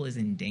soul is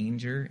in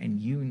danger and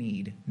you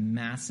need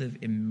massive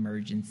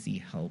emergency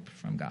help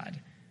from God.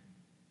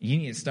 You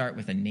need to start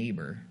with a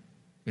neighbor,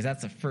 because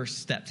that's the first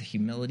step to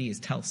humility, is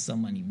tell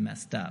someone you've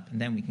messed up, and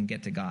then we can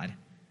get to God.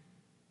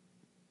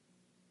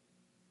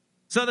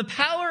 So the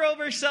power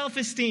over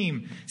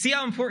self-esteem. See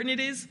how important it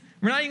is?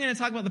 We're not even going to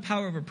talk about the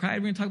power over pride.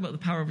 We're going to talk about the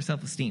power over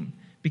self-esteem.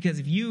 Because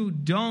if you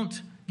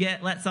don't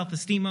let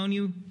self-esteem own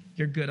you,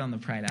 you're good on the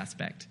pride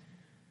aspect.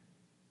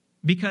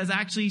 Because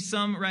actually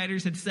some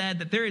writers have said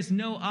that there is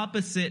no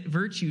opposite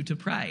virtue to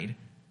pride.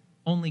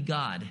 Only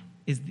God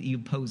is the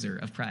opposer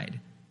of pride.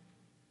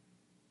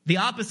 The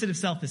opposite of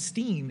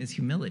self-esteem is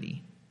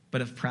humility.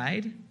 But of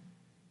pride,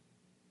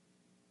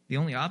 the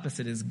only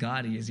opposite is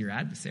God is your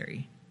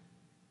adversary.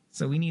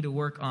 So we need to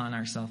work on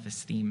our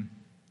self-esteem.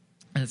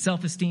 And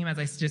self-esteem, as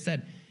I just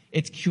said,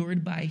 it's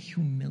cured by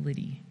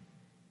humility.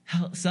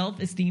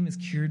 Self-esteem is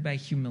cured by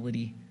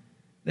humility.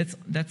 It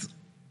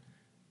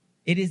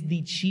is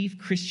the chief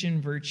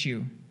Christian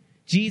virtue.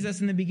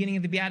 Jesus, in the beginning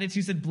of the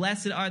Beatitudes, said,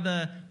 "Blessed are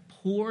the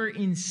poor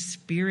in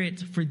spirit,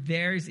 for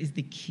theirs is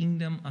the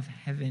kingdom of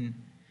heaven."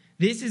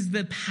 This is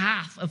the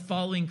path of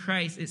following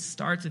Christ. It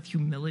starts with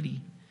humility.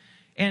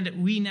 And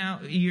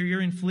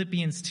you're in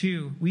Philippians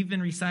 2. We've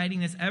been reciting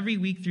this every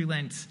week through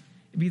Lent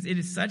because it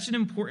is such an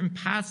important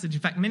passage.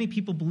 In fact, many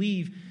people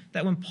believe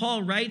that when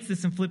Paul writes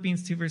this in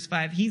Philippians 2, verse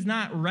 5, he's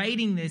not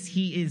writing this,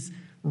 he is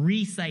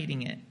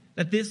reciting it.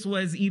 That this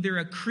was either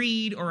a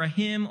creed or a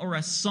hymn or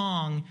a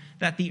song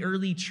that the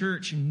early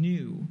church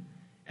knew,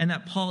 and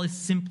that Paul is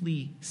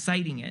simply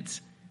citing it.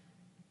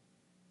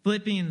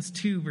 Philippians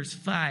 2, verse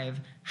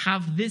 5,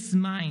 have this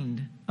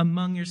mind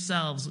among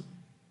yourselves,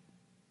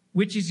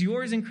 which is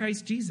yours in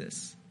Christ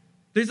Jesus.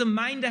 There's a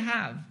mind to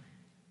have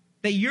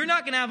that you're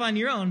not going to have on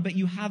your own, but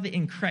you have it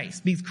in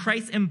Christ, because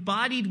Christ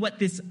embodied what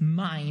this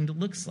mind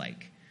looks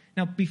like.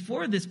 Now,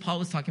 before this, Paul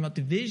was talking about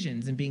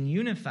divisions and being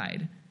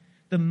unified.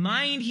 The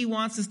mind he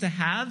wants us to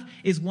have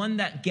is one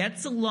that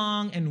gets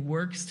along and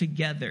works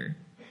together.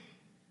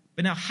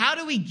 But now, how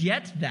do we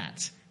get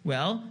that?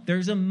 Well,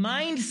 there's a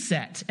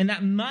mindset, and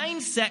that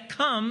mindset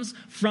comes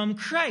from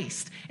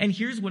Christ. And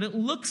here's what it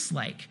looks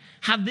like.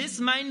 Have this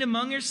mind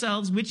among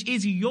yourselves, which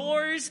is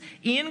yours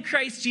in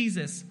Christ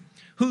Jesus,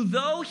 who,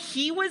 though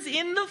he was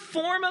in the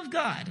form of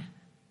God,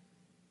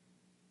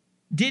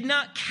 did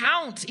not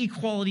count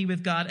equality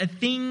with God a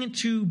thing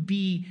to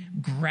be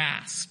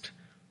grasped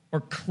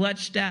or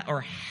clutched at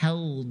or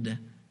held.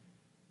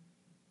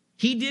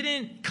 He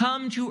didn't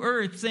come to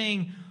earth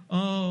saying,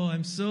 "Oh,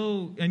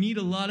 I need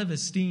a lot of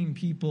esteem,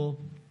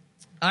 people.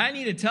 I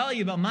need to tell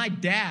you about my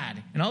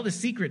dad and all the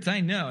secrets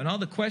I know and all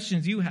the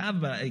questions you have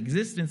about the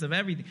existence of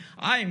everything.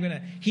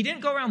 He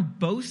didn't go around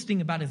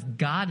boasting about his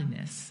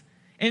godness.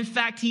 In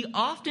fact, he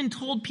often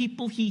told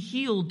people he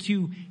healed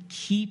to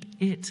keep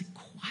it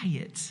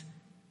quiet.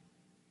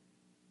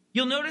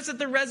 You'll notice that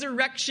the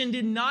resurrection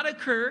did not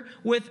occur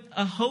with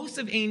a host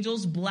of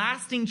angels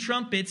blasting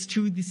trumpets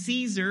to the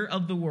Caesar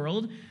of the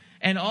world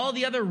and all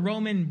the other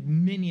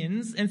Roman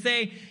minions and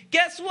say,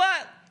 "Guess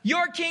what?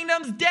 Your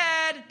kingdom's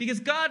dead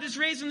because God is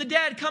raised from the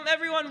dead. Come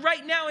everyone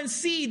right now and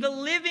see the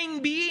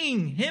living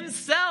being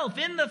himself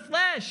in the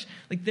flesh."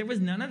 Like, there was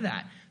none of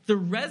that. The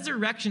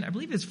resurrection, I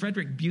believe it was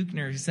Frederick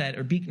Buechner who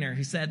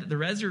said that the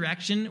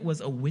resurrection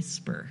was a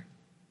whisper.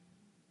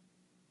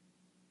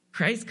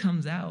 Christ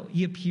comes out.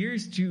 He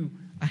appears to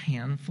a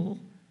handful,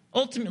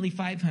 ultimately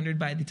 500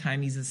 by the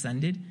time he's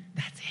ascended.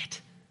 That's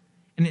it.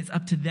 And it's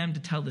up to them to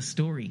tell the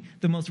story,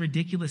 the most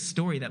ridiculous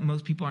story that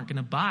most people aren't going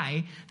to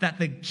buy, that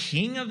the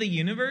king of the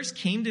universe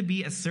came to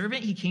be a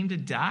servant. He came to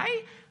die.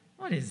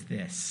 What is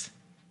this?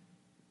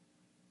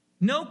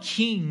 No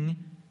king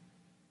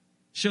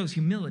shows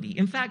humility.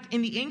 In fact,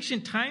 in the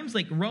ancient times,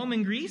 like Rome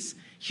and Greece,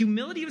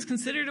 humility was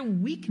considered a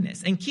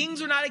weakness. And kings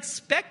were not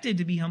expected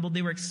to be humbled.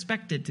 They were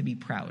expected to be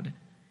proud.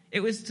 It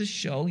was to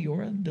show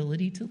your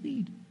ability to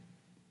lead.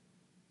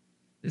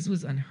 This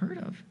was unheard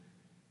of.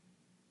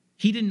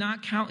 He did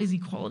not count his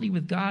equality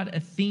with God a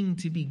thing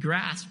to be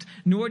grasped,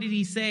 nor did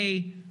he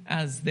say,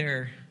 as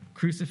they're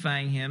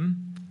crucifying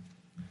him,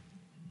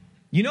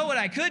 "You know what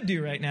I could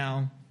do right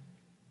now?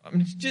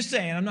 I'm just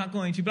saying, I'm not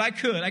going to, but I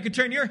could. I could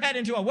turn your head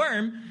into a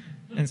worm,"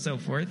 and so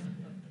forth.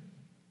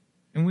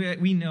 And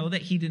we know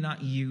that he did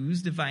not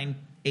use divine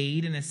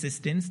aid and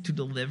assistance to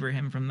deliver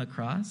him from the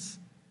cross.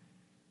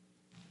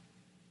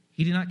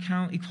 He did not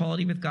count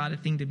equality with God a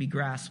thing to be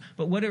grasped.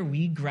 But what are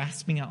we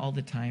grasping at all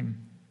the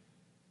time?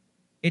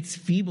 It's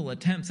feeble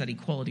attempts at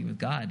equality with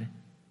God.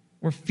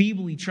 We're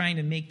feebly trying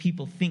to make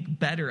people think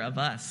better of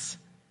us.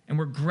 And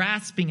we're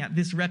grasping at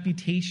this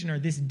reputation or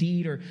this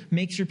deed or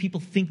make sure people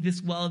think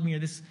this well of me or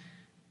this.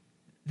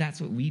 That's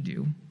what we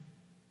do.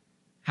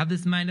 Have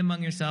this mind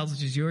among yourselves,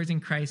 which is yours in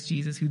Christ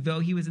Jesus, who though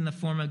he was in the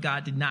form of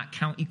God, did not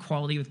count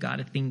equality with God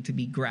a thing to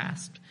be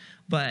grasped,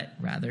 but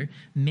rather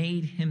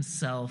made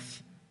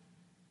himself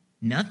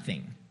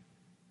nothing.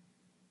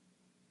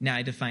 Now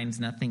he defines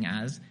nothing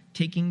as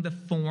taking the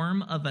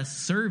form of a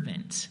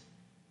servant.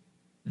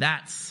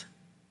 That's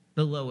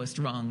the lowest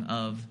rung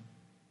of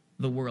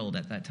the world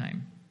at that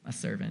time, a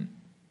servant.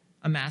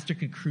 A master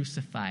could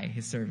crucify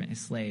his servant, his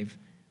slave,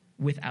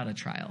 without a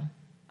trial.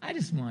 I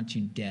just want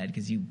you dead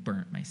because you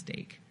burnt my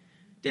steak.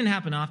 Didn't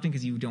happen often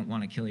because you don't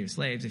want to kill your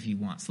slaves if you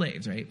want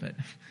slaves, right?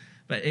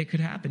 But it could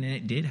happen, and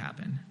it did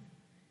happen.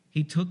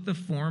 He took the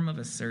form of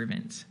a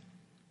servant.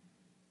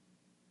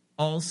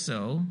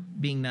 Also,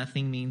 being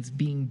nothing means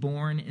being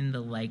born in the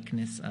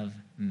likeness of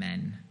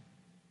men.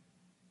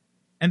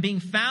 And being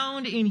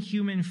found in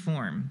human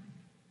form,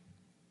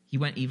 he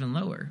went even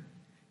lower.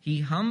 He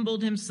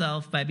humbled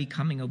himself by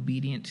becoming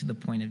obedient to the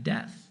point of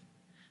death.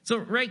 So,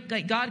 right,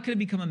 like God could have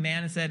become a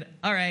man and said,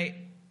 all right,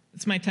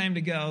 it's my time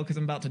to go because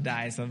I'm about to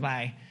die, so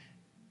bye.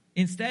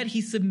 Instead,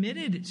 he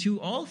submitted to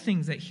all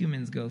things that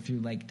humans go through,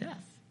 like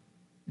death.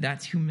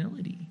 That's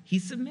humility. He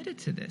submitted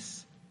to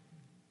this.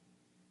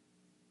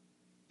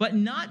 But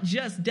not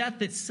just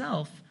death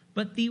itself,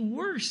 but the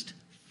worst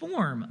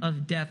form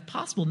of death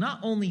possible. Not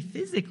only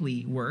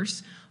physically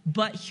worse,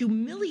 but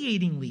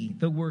humiliatingly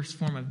the worst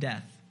form of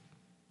death.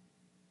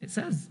 It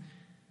says,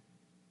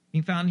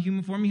 being found in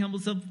human form,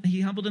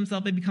 he humbled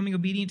himself by becoming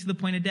obedient to the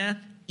point of death,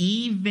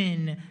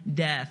 even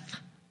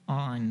death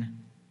on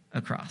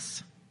a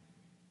cross.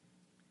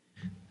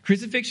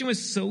 Crucifixion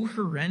was so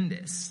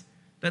horrendous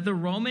that the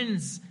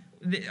Romans,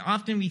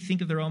 often we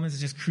think of the Romans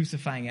as just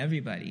crucifying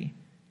everybody,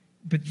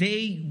 but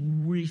they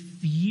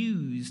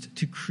refused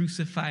to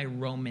crucify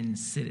Roman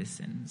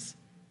citizens.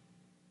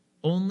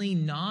 Only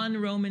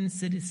non-Roman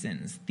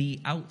citizens,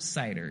 the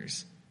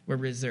outsiders, were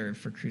reserved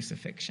for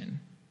crucifixion.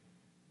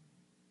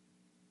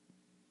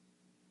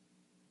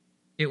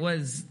 It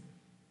was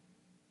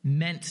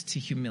meant to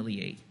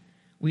humiliate.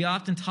 We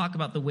often talk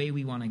about the way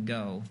we want to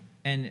go,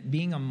 and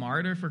being a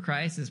martyr for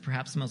Christ is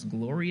perhaps the most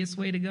glorious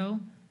way to go.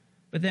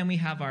 But then we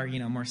have our,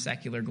 more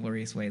secular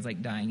glorious ways,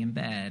 like dying in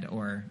bed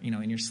or,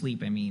 in your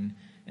sleep, and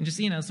just,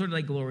 sort of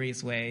like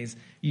glorious ways.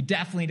 You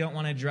definitely don't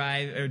want to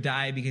drive or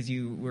die because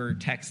you were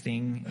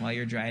texting while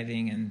you're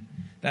driving, and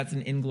that's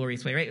an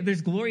inglorious way, right?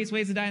 There's glorious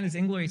ways to die and there's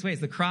inglorious ways.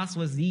 The cross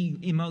was the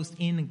most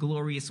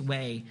inglorious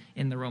way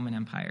in the Roman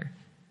Empire.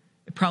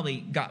 It probably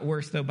got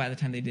worse, though, by the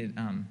time they did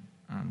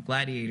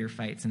gladiator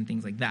fights and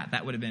things like that.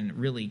 That would have been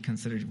really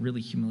considered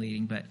really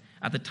humiliating. But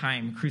at the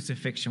time,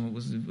 crucifixion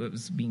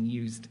was being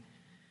used.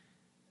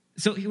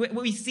 So what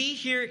we see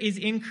here is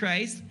in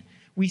Christ,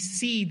 we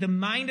see the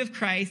mind of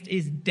Christ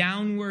is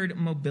downward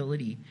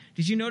mobility.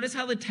 Did you notice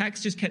how the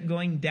text just kept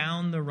going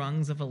down the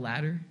rungs of a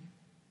ladder?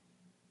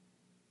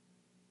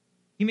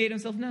 He made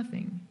himself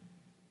nothing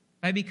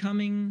by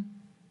becoming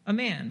a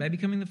man, by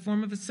becoming the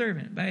form of a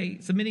servant, by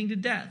submitting to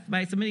death,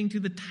 by submitting to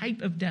the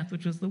type of death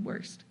which was the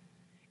worst.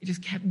 It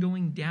just kept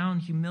going down,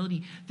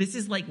 humility. This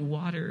is like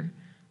water.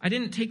 I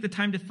didn't take the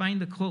time to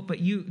find the quote, but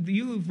you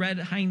who've read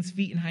Heinz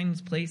Feet and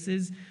Heinz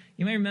Places,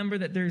 you might remember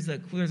that there's a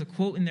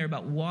quote in there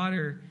about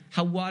water,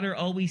 how water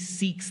always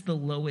seeks the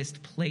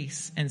lowest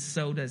place, and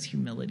so does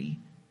humility.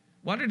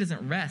 Water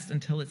doesn't rest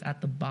until it's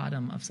at the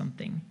bottom of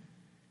something.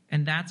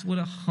 And that's what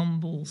a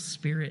humble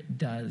spirit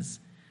does.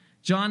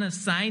 John of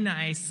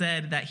Sinai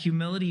said that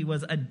humility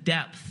was a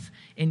depth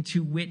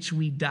into which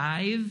we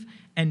dive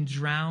and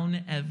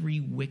drown every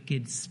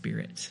wicked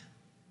spirit.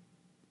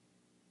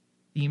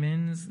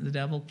 Demons, the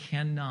devil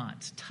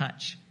cannot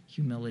touch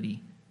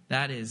humility.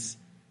 That is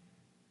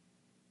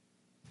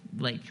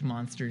like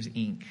Monsters,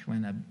 Inc.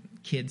 when a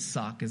kid's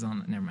sock is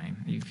on. Never mind.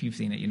 If you've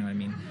seen it, you know what I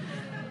mean.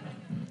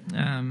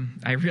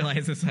 I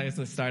realize this as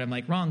the start. I'm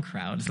like, wrong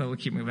crowd, so we'll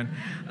keep moving.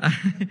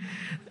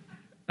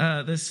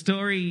 The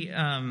story,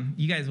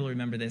 you guys will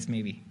remember this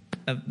maybe.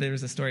 There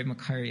was a story of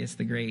Macarius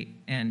the Great,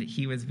 and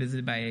he was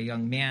visited by a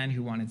young man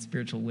who wanted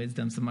spiritual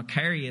wisdom. So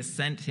Macarius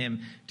sent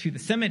him to the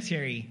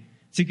cemetery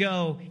to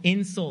go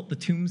insult the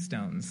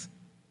tombstones.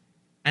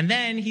 And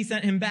then he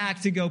sent him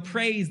back to go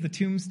praise the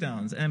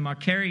tombstones. And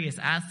Macarius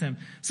asked him,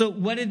 so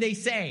what did they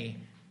say?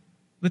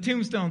 The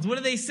tombstones, what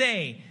did they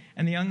say?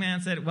 And the young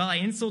man said, well, I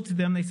insulted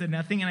them, they said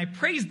nothing, and I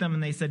praised them,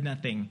 and they said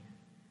nothing.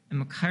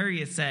 And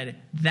Macarius said,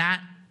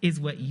 that is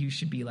what you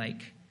should be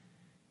like.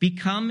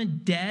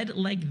 Become dead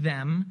like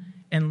them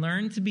and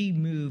learn to be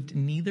moved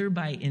neither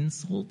by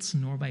insults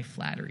nor by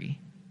flattery.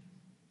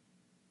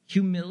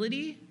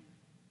 Humility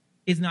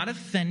is not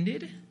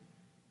offended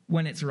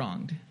when it's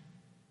wronged.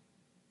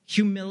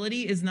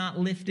 Humility is not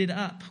lifted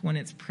up when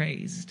it's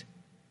praised.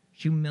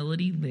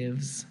 Humility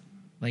lives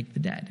like the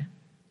dead,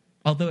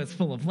 although it's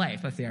full of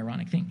life. That's the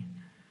ironic thing.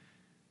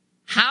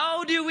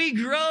 How do we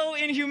grow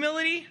in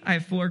humility? I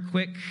have 4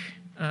 quick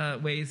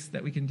ways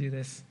that we can do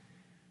this.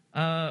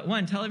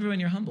 1, tell everyone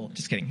you're humble.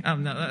 Just kidding.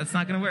 No, that's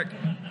not going to work.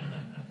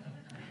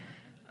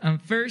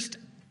 First,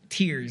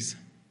 tears.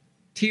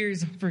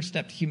 Tears, first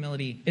step to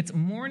humility. It's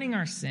mourning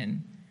our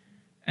sin.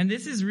 And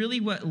this is really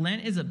what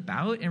Lent is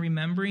about, and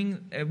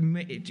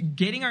remembering,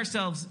 getting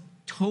ourselves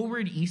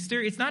toward Easter.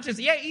 It's not just,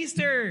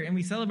 Easter, and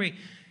we celebrate.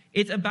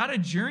 It's about a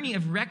journey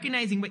of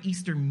recognizing what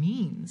Easter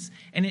means.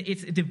 And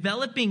it's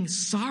developing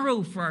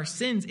sorrow for our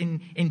sins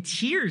in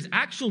tears,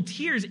 actual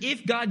tears,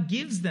 if God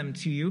gives them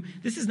to you.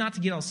 This is not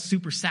to get all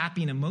super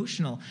sappy and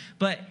emotional,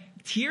 but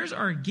tears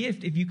are a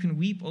gift. If you can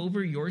weep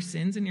over your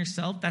sins and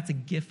yourself, that's a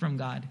gift from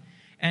God.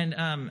 And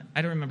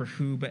I don't remember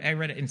who, but I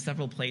read it in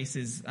several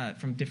places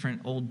from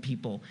different old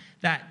people,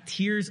 that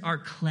tears are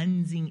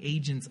cleansing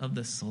agents of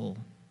the soul.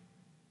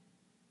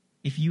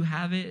 If you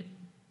have it,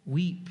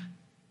 weep.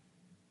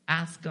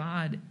 Ask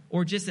God,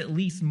 or just at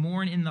least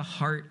mourn in the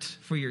heart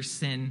for your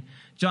sin.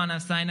 John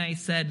of Sinai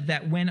said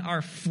that when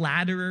our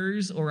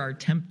flatterers or our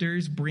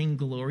tempters bring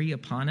glory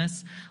upon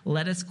us,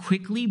 let us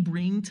quickly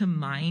bring to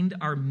mind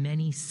our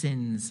many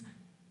sins,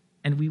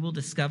 and we will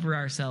discover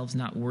ourselves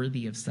not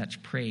worthy of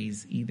such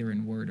praise, either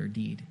in word or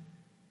deed.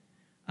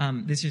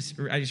 I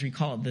just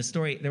recalled the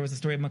story. There was a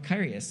story of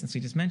Macarius, since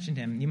we just mentioned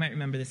him. You might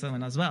remember this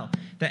one as well.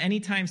 That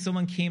anytime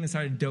someone came and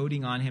started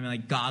doting on him and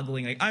like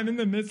goggling, like, I'm in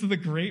the midst of the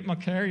great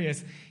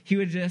Macarius, he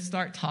would just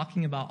start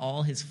talking about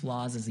all his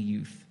flaws as a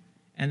youth.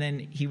 And then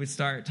he would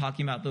start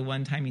talking about the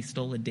one time he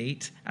stole a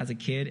date as a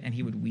kid, and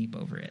he would weep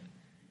over it.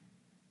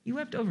 He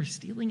wept over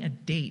stealing a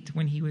date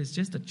when he was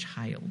just a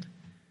child.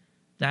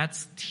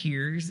 That's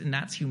tears, and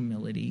that's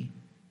humility.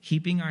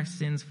 Keeping our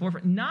sins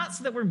forefront, not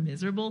so that we're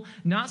miserable,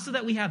 not so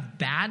that we have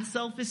bad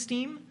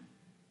self-esteem,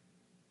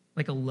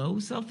 like a low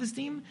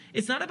self-esteem.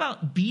 It's not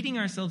about beating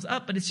ourselves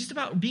up, but it's just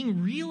about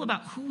being real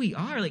about who we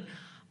are. Like,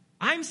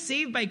 I'm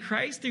saved by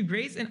Christ through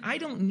grace, and I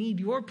don't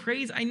need your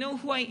praise. I know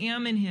who I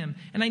am in him,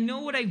 and I know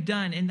what I've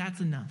done, and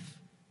that's enough.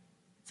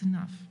 It's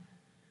enough.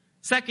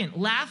 Second,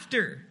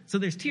 laughter. So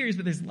there's tears,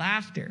 but there's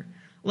laughter.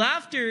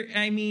 Laughter,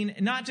 I mean,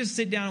 not just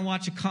sit down and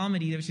watch a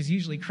comedy, which is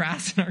usually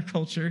crass in our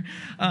culture,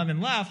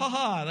 and laugh,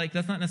 ha-ha, like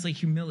that's not necessarily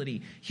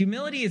humility.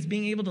 Humility is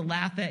being able to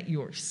laugh at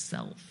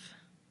yourself.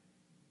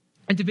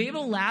 And to be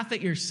able to laugh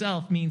at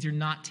yourself means you're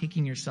not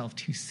taking yourself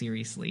too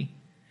seriously.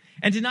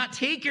 And to not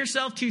take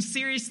yourself too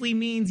seriously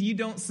means you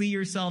don't see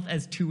yourself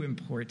as too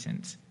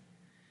important.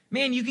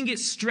 Man, you can get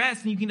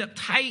stressed and you can get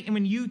uptight, and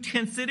when you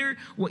consider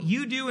what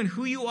you do and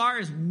who you are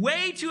is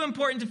way too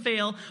important to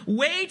fail,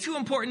 way too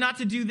important not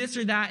to do this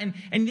or that, and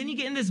then you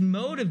get in this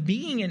mode of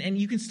being, and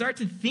you can start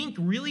to think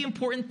really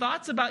important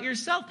thoughts about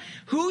yourself.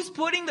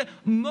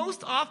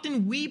 Most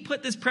often we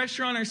put this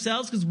pressure on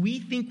ourselves because we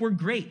think we're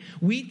great.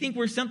 We think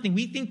we're something.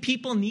 We think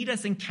people need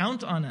us and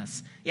count on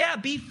us. Yeah,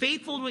 be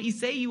faithful to what you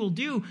say you will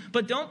do,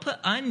 but don't put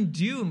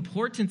undue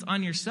importance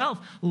on yourself.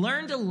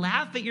 Learn to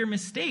laugh at your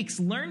mistakes.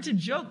 Learn to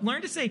joke.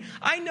 Learn to say,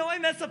 I know I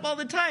mess up all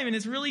the time, and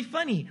it's really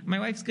funny. My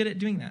wife's good at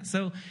doing that,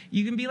 so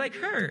you can be like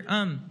her.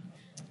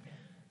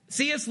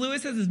 C.S.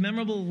 Lewis has this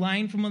memorable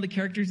line from one of the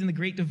characters in The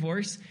Great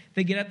Divorce.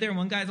 They get up there, and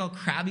one guy's all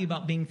crabby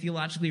about being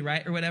theologically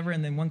right or whatever,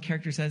 and then one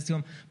character says to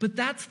him, but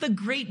that's the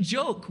great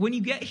joke. When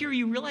you get here,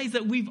 you realize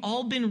that we've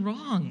all been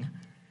wrong.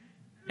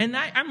 And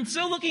I'm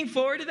so looking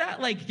forward to that,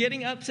 like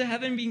getting up to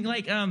heaven being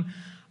like,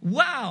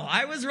 wow,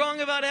 I was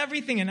wrong about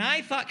everything, and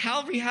I thought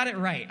Calvary had it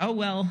right. Oh,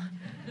 well,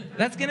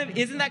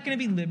 isn't that going to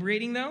be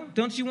liberating, though?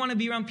 Don't you want to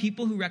be around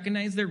people who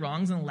recognize their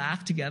wrongs and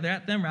laugh together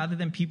at them rather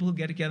than people who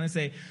get together and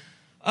say,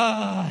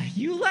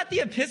 you let the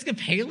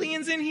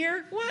Episcopalians in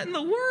here? What in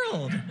the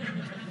world?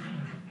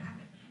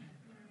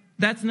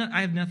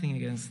 I have nothing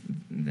against,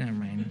 never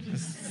mind,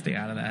 just stay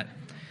out of that.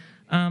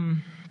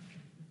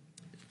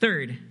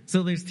 Third,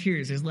 so there's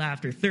tears, there's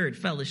laughter. Third,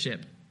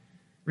 fellowship.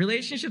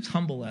 Relationships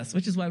humble us,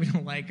 which is why we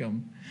don't like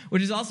them.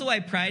 Which is also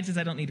why pride says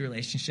I don't need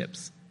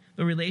relationships.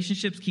 But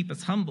relationships keep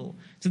us humble.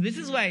 So this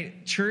is why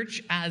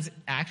church as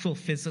actual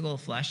physical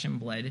flesh and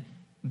blood,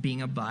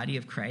 being a body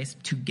of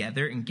Christ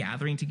together and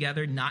gathering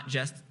together, not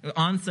just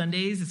on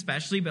Sundays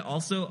especially, but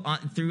also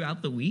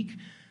throughout the week,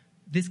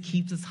 this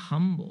keeps us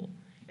humble.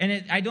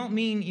 And I don't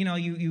mean,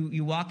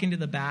 you walk into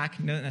the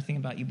back. No, nothing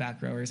about you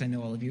back rowers. I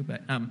know all of you.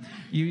 But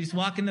you just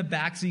walk in the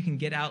back so you can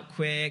get out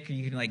quick. Or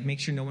you can make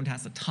sure no one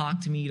has to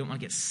talk to me. You don't want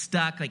to get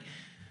stuck.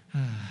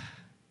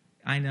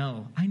 I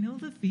know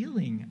the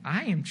feeling.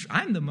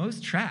 I'm the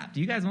most trapped.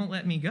 You guys won't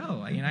let me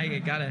go. I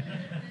got to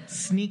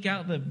sneak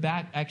out the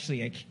back.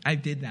 Actually, I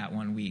did that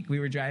one week. We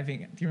were driving.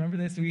 Do you remember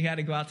this? We had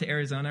to go out to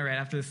Arizona right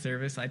after the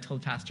service. I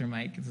told Pastor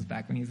Mike, this was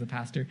back when he was the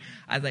pastor,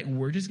 I was like,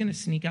 we're just going to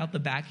sneak out the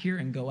back here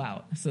and go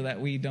out so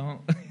that we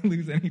don't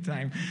lose any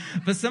time.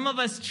 But some of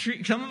us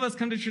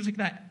come to church like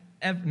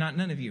that.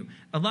 None of you.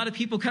 A lot of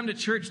people come to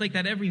church like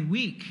that every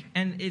week,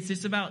 and it's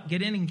just about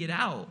get in and get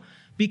out.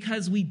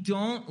 because we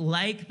don't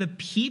like the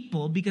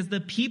people, because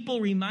the people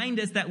remind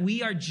us that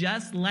we are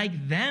just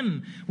like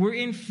them. We're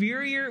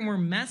inferior and we're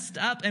messed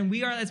up. And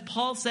we are, as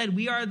Paul said,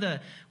 we are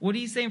what do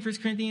you say in 1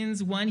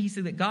 Corinthians 1? He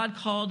said that God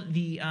called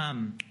the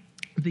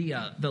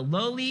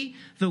lowly,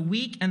 the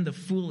weak, and the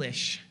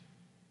foolish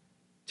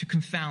to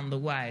confound the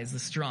wise, the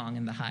strong,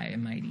 and the high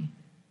and mighty.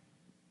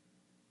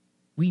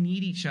 We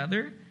need each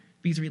other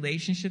because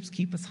relationships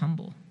keep us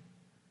humble.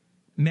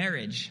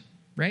 Marriage,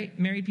 right?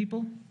 Married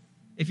people?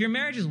 If your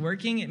marriage is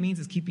working, it means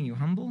it's keeping you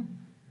humble.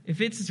 If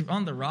it's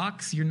on the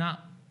rocks, you're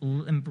not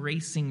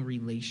embracing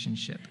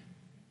relationship.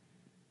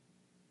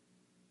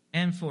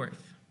 And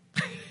fourth,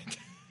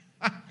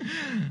 I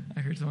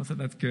heard someone said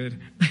that's good.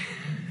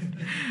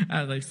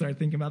 I started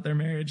thinking about their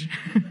marriage.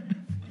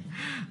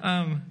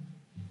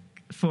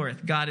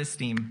 Fourth, God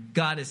esteem.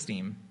 God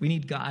esteem. We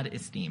need God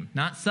esteem,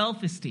 not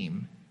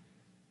self-esteem.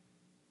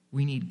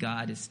 We need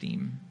God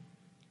esteem.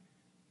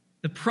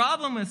 The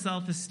problem with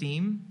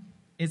self-esteem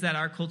is that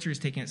our culture is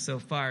taking it so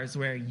far is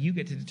where you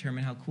get to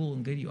determine how cool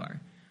and good you are.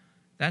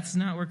 That's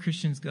not where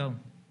Christians go.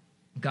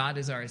 God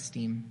is our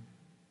esteem.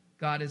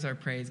 God is our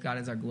praise. God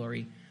is our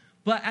glory.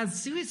 But as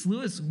C.S.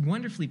 Lewis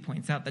wonderfully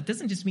points out, that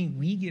doesn't just mean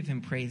we give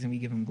him praise and we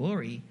give him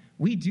glory.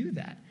 We do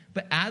that.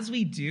 But as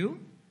we do,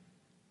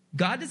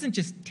 God doesn't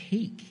just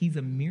take. He's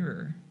a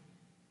mirror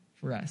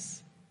for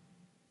us.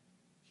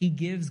 He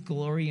gives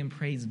glory and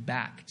praise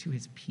back to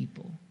his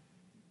people.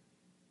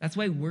 That's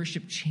why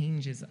worship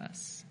changes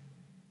us.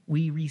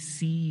 We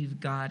receive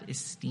God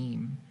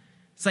esteem.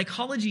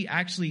 Psychology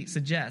actually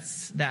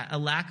suggests that a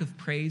lack of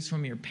praise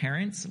from your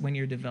parents when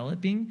you're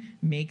developing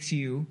makes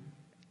you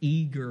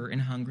eager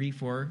and hungry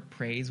for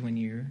praise when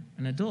you're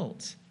an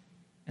adult.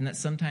 And that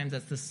sometimes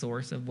that's the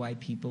source of why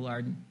people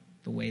are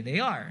the way they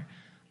are.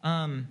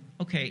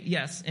 Okay,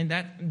 yes, and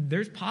that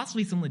there's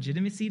possibly some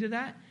legitimacy to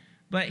that.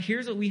 But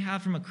here's what we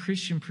have from a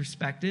Christian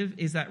perspective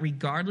is that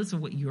regardless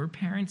of what your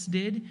parents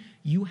did,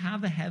 you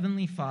have a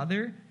heavenly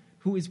Father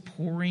who is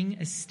pouring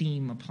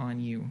esteem upon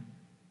you.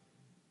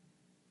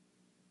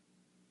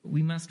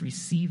 We must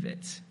receive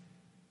it.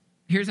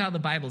 Here's how the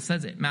Bible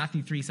says it.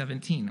 Matthew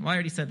 3:17. Well, I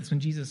already said this. When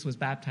Jesus was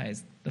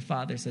baptized, the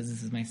Father says,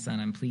 "This is my Son,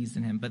 I'm pleased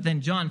in him." But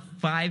then John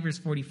 5, verse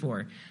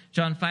 44.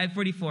 John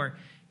 5:44,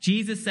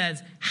 Jesus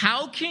says,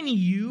 "How can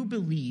you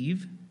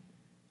believe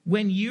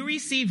when you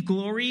receive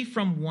glory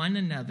from one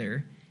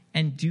another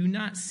and do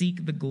not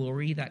seek the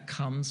glory that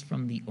comes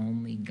from the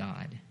only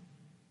God?"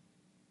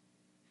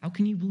 How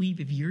can you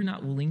believe if you're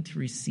not willing to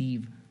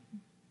receive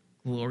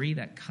glory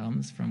that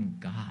comes from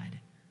God?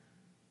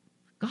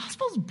 The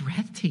gospel's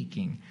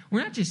breathtaking.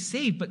 We're not just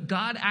saved, but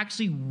God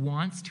actually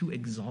wants to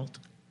exalt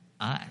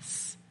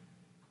us.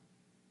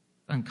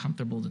 It's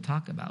uncomfortable to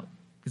talk about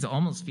because it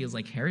almost feels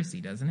like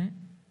heresy, doesn't it?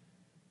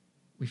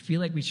 We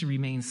feel like we should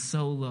remain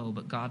so low,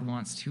 but God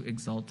wants to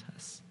exalt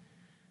us.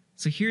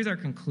 So here's our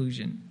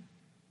conclusion.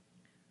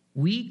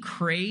 We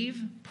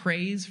crave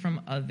praise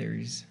from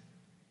others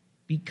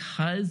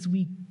because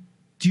we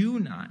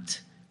do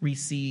not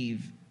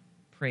receive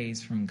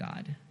praise from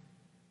God.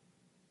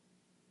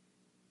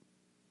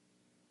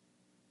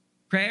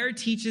 Prayer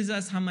teaches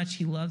us how much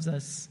he loves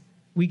us.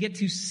 We get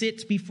to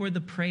sit before the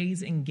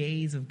praise and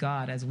gaze of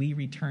God as we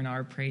return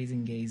our praise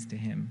and gaze to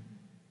him.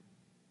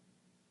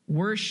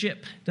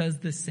 Worship does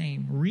the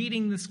same.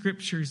 Reading the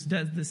scriptures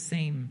does the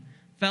same.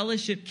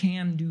 Fellowship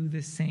can do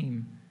the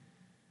same.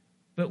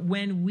 But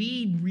when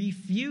we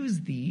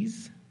refuse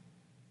these,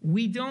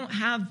 we don't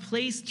have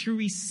place to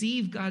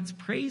receive God's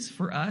praise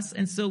for us,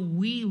 and so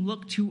we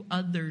look to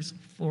others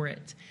for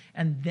it.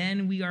 And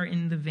then we are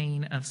in the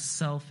vein of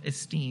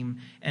self-esteem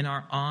and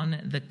are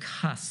on the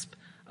cusp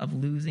of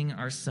losing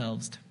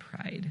ourselves to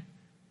pride.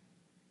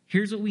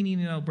 Here's what we need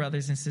to know,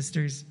 brothers and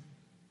sisters.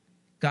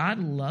 God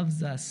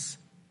loves us.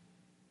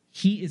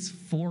 He is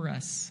for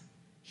us.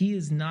 He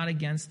is not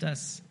against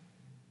us.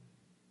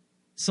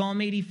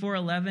 Psalm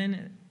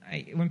 84:11.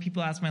 When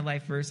people ask my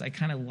life verse, I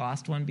kind of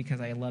lost one because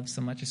I love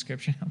so much of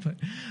Scripture now. But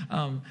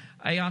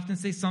I often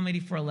say Psalm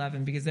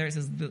 84:11 because there it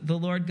says, "The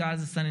Lord God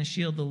is the sun and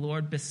shield. The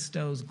Lord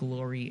bestows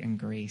glory and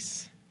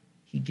grace."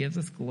 He gives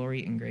us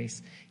glory and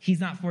grace. He's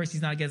not for us.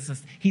 He's not against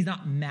us. He's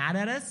not mad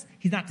at us.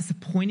 He's not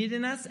disappointed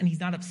in us. And he's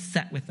not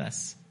upset with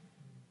us.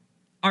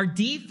 Our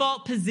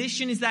default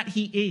position is that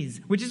he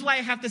is, which is why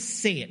I have to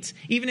say it,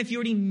 even if you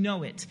already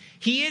know it.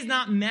 He is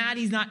not mad.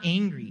 He's not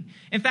angry.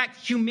 In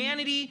fact,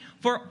 humanity,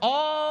 for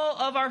all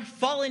of our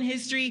fallen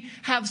history,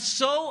 have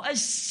so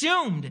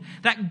assumed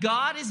that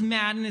God is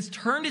mad and has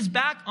turned his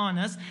back on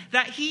us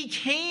that he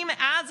came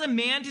as a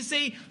man to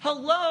say,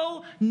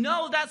 hello,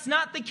 no, that's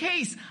not the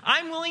case.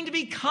 I'm willing to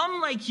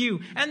become like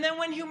you. And then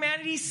when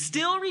humanity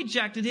still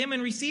rejected him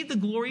and received the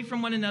glory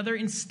from one another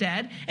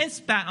instead and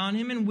spat on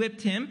him and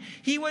whipped him,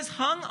 he was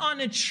hung on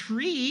a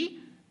tree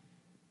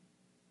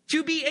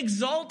to be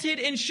exalted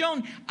and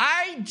shown,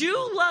 I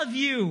do love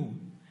you.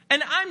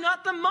 And I'm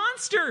not the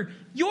monster.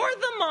 You're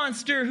the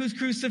monster who's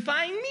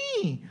crucifying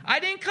me. I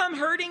didn't come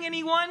hurting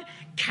anyone,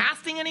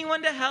 casting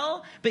anyone to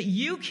hell, but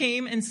you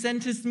came and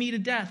sentenced me to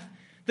death.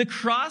 The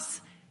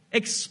cross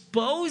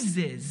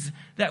exposes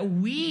that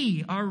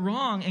we are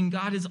wrong, and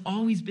God has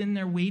always been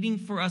there waiting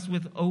for us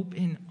with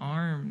open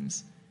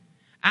arms.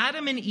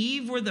 Adam and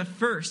Eve were the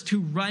first to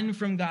run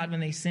from God when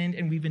they sinned,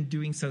 and we've been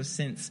doing so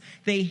since.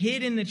 They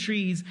hid in the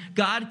trees.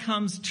 God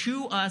comes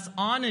to us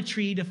on a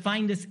tree to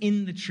find us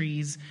in the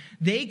trees.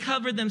 They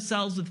covered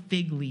themselves with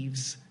fig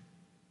leaves.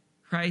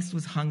 Christ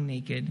was hung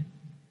naked.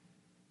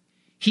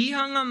 He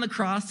hung on the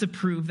cross to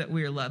prove that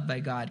we are loved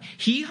by God.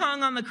 He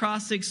hung on the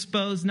cross to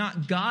expose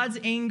not God's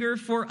anger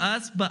for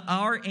us, but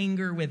our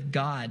anger with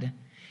God.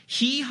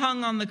 He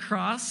hung on the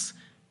cross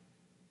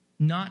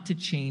not to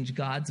change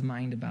God's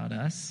mind about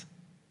us,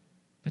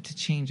 but to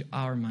change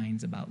our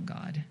minds about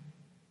God.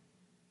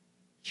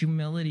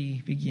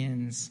 Humility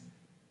begins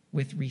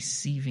with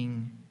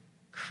receiving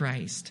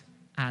Christ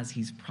as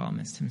he's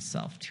promised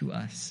himself to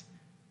us.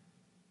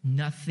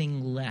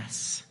 Nothing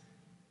less.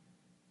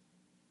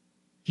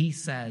 He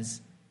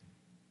says,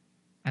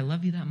 I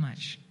love you that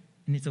much,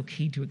 and it's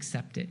okay to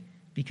accept it,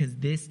 because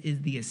this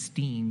is the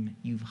esteem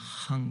you've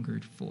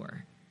hungered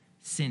for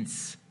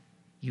since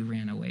you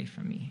ran away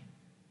from me.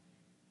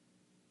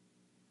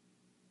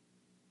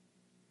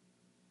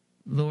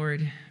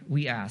 Lord,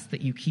 we ask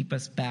that you keep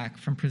us back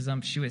from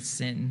presumptuous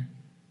sin.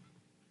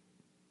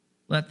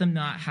 Let them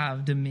not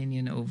have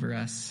dominion over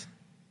us.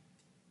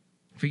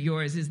 For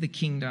yours is the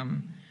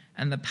kingdom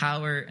and the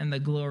power and the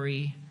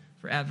glory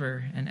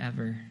forever and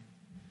ever.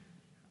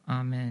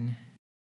 Amen.